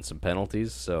 goals and some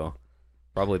penalties, so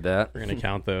probably that. We're going to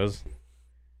count those.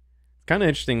 It's kind of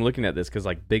interesting looking at this because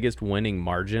like biggest winning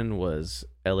margin was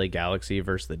LA Galaxy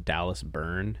versus the Dallas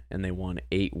Burn, and they won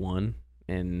 8-1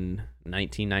 in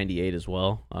 1998 as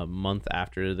well, a month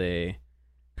after they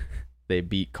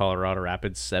beat Colorado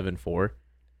Rapids 7-4.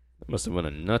 That must have been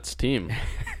a nuts team.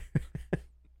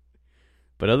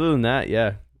 But other than that,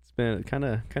 yeah, it's been kind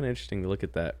of interesting to look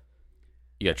at that.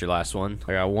 You got your last one?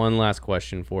 I got one last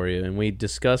question for you, and we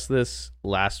discussed this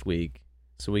last week,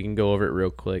 so we can go over it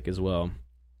real quick as well.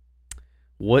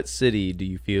 What city do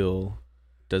you feel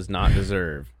does not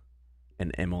deserve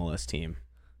an MLS team?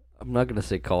 I'm not going to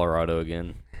say Colorado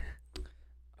again.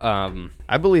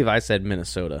 I believe I said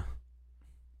Minnesota.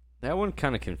 That one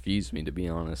kind of confused me, to be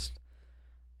honest.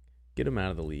 Get them out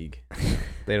of the league.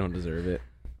 They don't deserve it.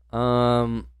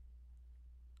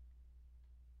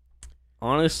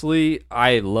 Honestly,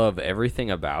 I love everything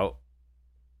about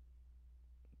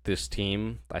this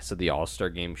team. I said the All-Star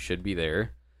game should be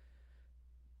there.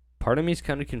 Part of me is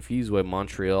kind of confused why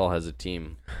Montreal has a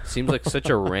team. Seems like such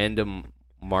a random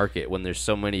market when there's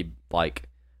so many, like,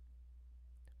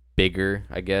 bigger,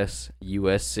 I guess,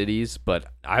 U.S. cities. But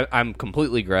I'm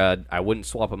completely glad. I wouldn't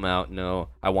swap them out. No,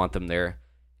 I want them there.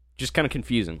 Just kind of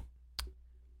confusing.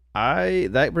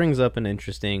 That brings up an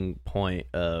interesting point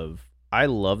of I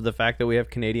love the fact that we have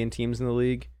Canadian teams in the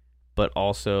league, but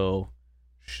also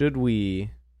should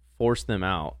we force them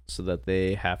out so that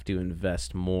they have to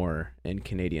invest more in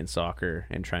Canadian soccer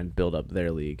and try and build up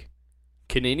their league?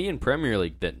 Canadian Premier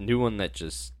League, that new one that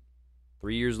just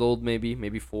 3 years old,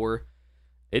 maybe 4.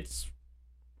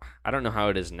 I don't know how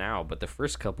it is now, but the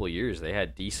first couple of years they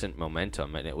had decent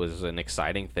momentum and it was an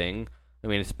exciting thing. I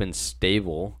mean, it's been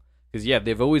stable because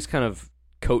they've always kind of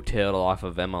coattailed off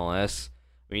of MLS.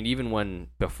 I mean, even when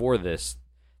before this,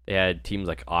 they had teams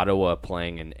like Ottawa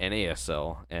playing in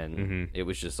NASL, and it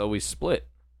was just always split.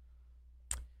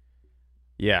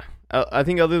 Yeah. I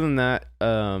think other than that,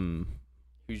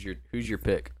 Who's your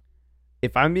pick?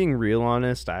 If I'm being real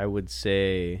honest, I would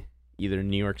say either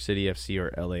New York City FC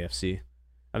or LAFC.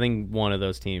 I think one of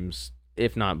those teams,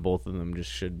 if not both of them,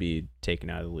 just should be taken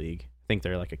out of the league. I think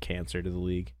they're like a cancer to the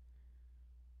league.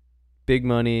 Big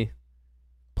money,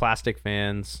 plastic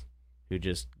fans who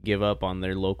just give up on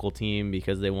their local team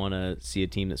because they want to see a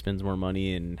team that spends more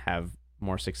money and have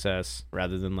more success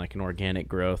rather than like an organic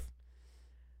growth,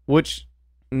 which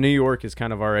New York is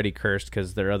kind of already cursed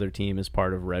because their other team is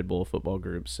part of Red Bull Football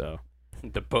Group. So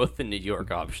Both the New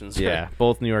York options. yeah,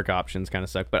 both New York options kind of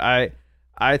suck. But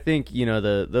I think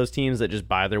those teams that just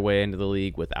buy their way into the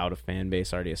league without a fan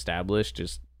base already established,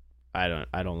 just I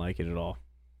don't like it at all.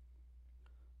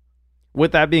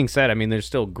 With that being said, I mean, there's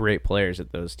still great players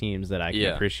at those teams that I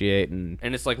can appreciate. And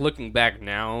it's like looking back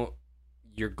now,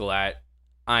 you're glad.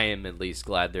 I am at least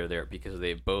glad they're there because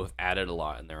they've both added a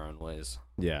lot in their own ways.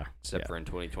 Yeah. Except for in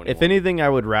 2021. If anything, I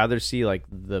would rather see like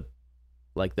the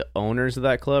owners of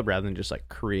that club rather than just like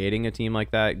creating a team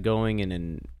like that going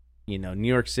and New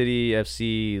York City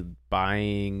FC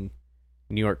buying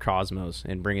New York Cosmos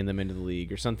and bringing them into the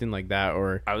league or something like that.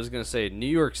 Or I was going to say New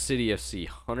York City FC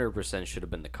 100% should have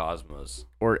been the Cosmos.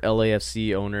 Or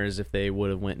LAFC owners if they would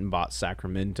have went and bought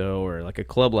Sacramento or like a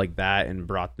club like that and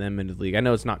brought them into the league. I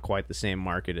know it's not quite the same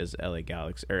market as LA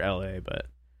Galaxy or LA, but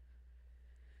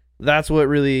that's what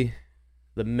really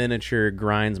the miniature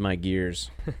grinds my gears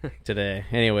today.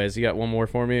 Anyways, you got one more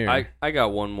for me? Or? I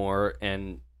got one more.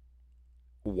 And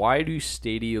why do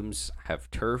stadiums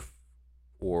have turf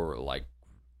or like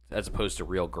as opposed to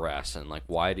real grass, and like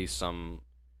why is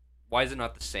it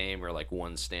not the same or like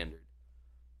one standard?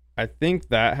 I think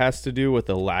that has to do with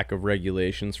the lack of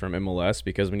regulations from MLS,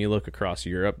 because when you look across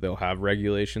Europe, they'll have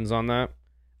regulations on that.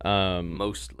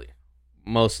 Mostly.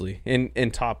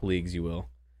 In top leagues you will.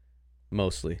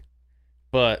 Mostly.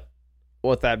 But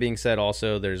with that being said,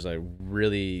 also there's a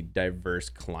really diverse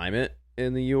climate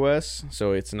in the US,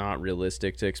 so it's not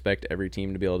realistic to expect every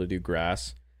team to be able to do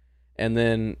grass. And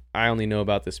then I only know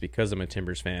about this because I'm a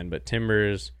Timbers fan, but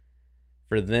Timbers,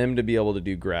 for them to be able to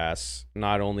do grass,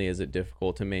 not only is it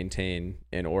difficult to maintain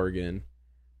in Oregon,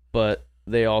 but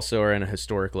they also are in a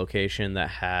historic location that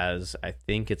has, I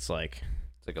think it's like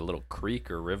a little creek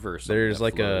or river or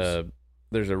something.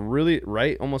 There's a really,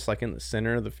 right, almost like in the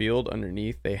center of the field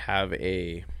underneath, they have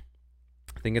I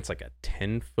think it's like a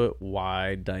 10-foot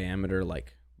wide diameter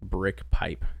like brick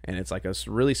pipe, and it's like a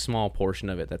really small portion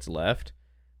of it that's left.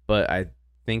 But I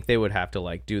think they would have to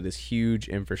like do this huge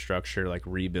infrastructure like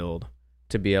rebuild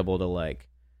to be able to like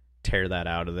tear that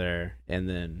out of there and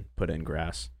then put in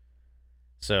grass.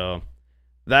 So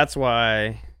that's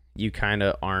why you kind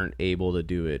of aren't able to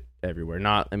do it everywhere.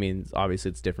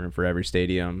 Obviously it's different for every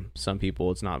stadium. Some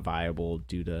people it's not viable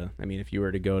due to, if you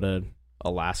were to go to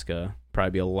Alaska,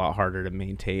 probably be a lot harder to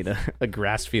maintain a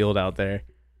grass field out there.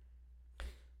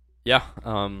 Yeah.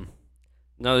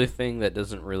 Another thing that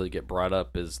doesn't really get brought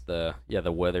up is the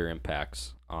weather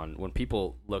impacts on when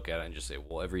people look at it and just say,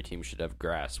 well, every team should have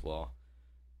grass. Well,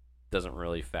 it doesn't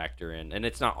really factor in, and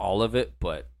it's not all of it,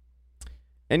 but.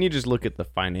 And you just look at the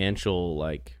financial,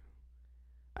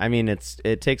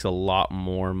 it takes a lot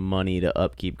more money to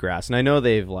upkeep grass. And I know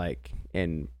they've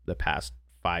in the past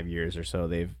 5 years or so,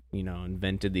 they've,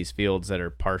 invented these fields that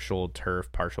are partial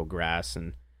turf, partial grass,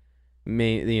 and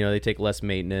they take less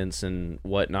maintenance and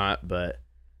whatnot, but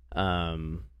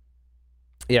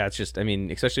it's just,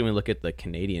 especially when we look at the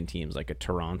Canadian teams like a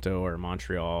Toronto or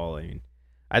Montreal,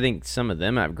 I think some of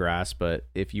them have grass, but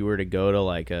if you were to go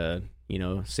to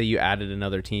say you added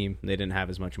another team, they didn't have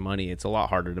as much money, it's a lot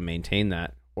harder to maintain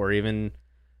that. Or even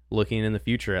looking in the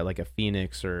future at like a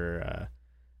Phoenix or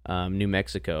New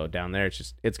Mexico down there,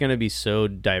 it's going to be so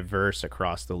diverse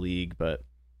across the league, but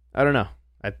I don't know.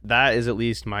 That is at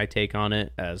least my take on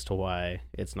it as to why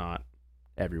it's not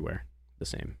everywhere the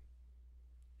same.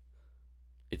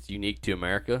 It's unique to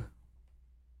America?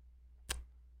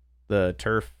 The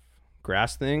turf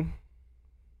grass thing?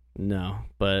 No,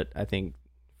 but I think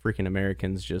freaking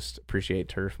Americans just appreciate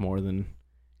turf more than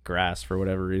grass for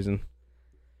whatever reason.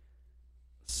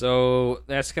 So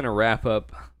that's going to wrap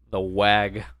up the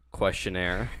WAG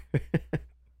questionnaire.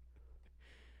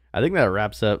 I think that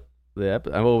wraps up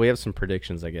well, we have some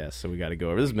predictions, I guess, so we got to go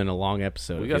over. This has been a long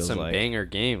episode. We got some banger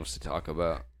games to talk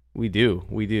about. We do.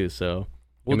 So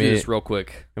we'll do this real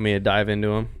quick. Let me dive into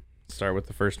them. Start with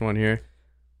the first one here.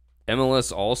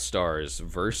 MLS All-Stars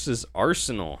versus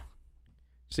Arsenal.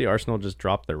 See, Arsenal just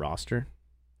dropped their roster.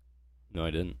 No,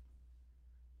 I didn't.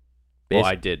 Well,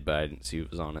 I did, but I didn't see who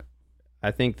was on it.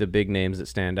 I think the big names that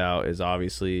stand out is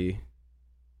obviously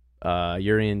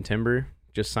Urian Timber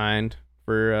just signed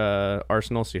for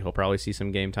Arsenal, so he'll probably see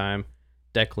some game time.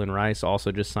 Declan Rice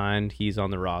also just signed. He's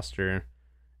on the roster.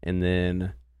 And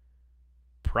then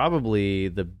probably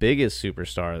the biggest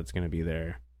superstar that's going to be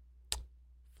there,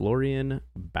 Florian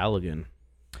Balogun.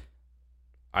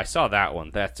 I saw that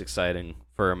one. That's exciting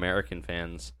for American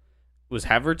fans. Was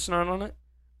Havertz not on it?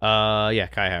 Yeah,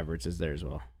 Kai Havertz is there as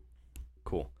well.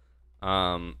 Cool.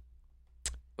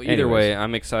 Either way,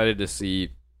 I'm excited to see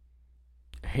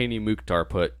Haney Mukhtar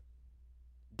put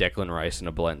Declan Rice in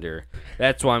a blender.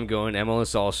 That's why I'm going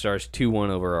MLS All-Stars 2-1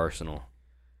 over Arsenal.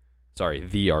 Sorry,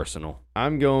 the Arsenal.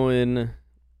 I'm going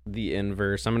the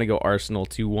inverse. I'm going to go Arsenal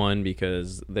 2-1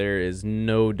 because there is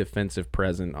no defensive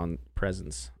presence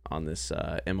on this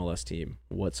MLS team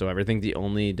whatsoever. I think the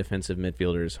only defensive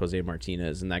midfielder is Jose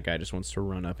Martinez, and that guy just wants to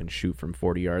run up and shoot from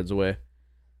 40 yards away.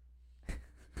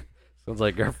 Sounds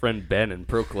like our friend Ben in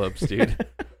Pro Clubs, dude.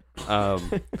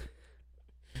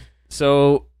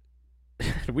 So,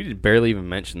 we did barely even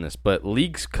mention this, but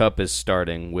Leagues Cup is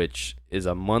starting, which is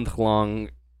a month-long...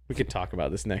 We could talk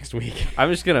about this next week.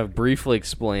 I'm just going to briefly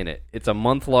explain it. It's a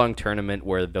month-long tournament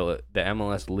where the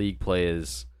MLS League play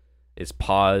is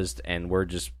paused, and we're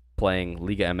just playing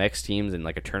Liga MX teams in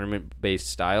like a tournament-based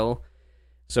style.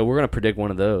 So we're going to predict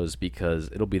one of those because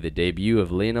it'll be the debut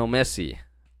of Lionel Messi.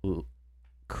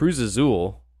 Cruz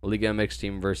Azul, Liga MX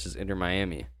team versus Inter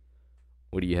Miami.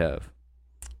 What do you have?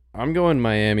 I'm going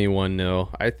Miami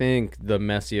 1-0. I think the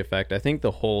Messi effect, I think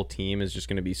the whole team is just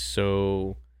going to be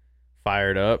so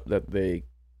fired up that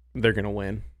they're going to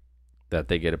win. That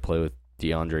they get to play with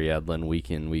DeAndre Yedlin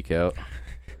week in, week out.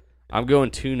 I'm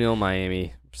going 2-0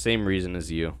 Miami. Same reason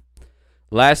as you.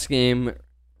 Last game,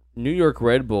 New York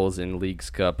Red Bulls in Leagues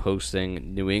Cup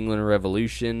hosting New England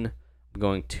Revolution. I'm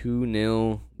going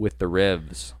 2-0 with the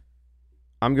Revs.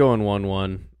 I'm going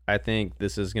 1-1. I think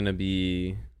this is going to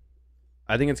be...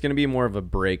 I think it's going to be more of a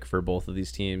break for both of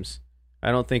these teams.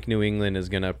 I don't think New England is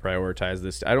going to prioritize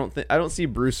this. I don't see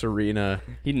Bruce Arena.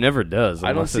 He never does.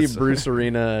 I don't see Bruce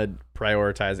Arena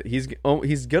prioritize it. He's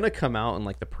going to come out in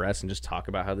like the press and just talk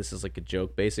about how this is like a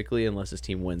joke basically unless his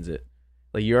team wins it.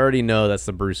 Like you already know that's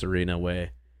the Bruce Arena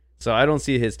way. So I don't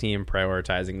see his team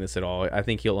prioritizing this at all. I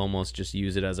think he'll almost just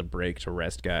use it as a break to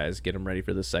rest guys, get them ready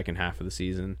for the second half of the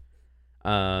season.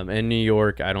 And New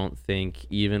York, I don't think,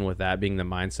 even with that being the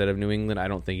mindset of New England, I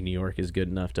don't think New York is good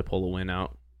enough to pull a win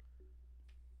out.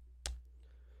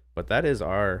 But that is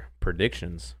our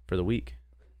predictions for the week.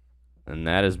 And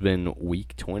that has been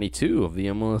week 22 of the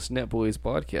MLS Net Boys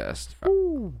podcast.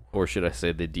 Ooh. Or should I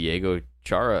say the Diego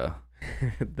Chara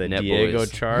the Net Diego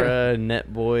Boys. Chara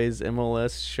Net Boys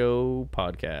MLS show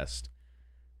podcast.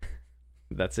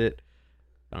 That's it.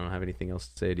 I don't have anything else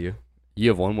to say to you. You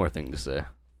have one more thing to say.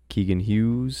 Keegan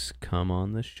Hughes, come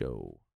on the show.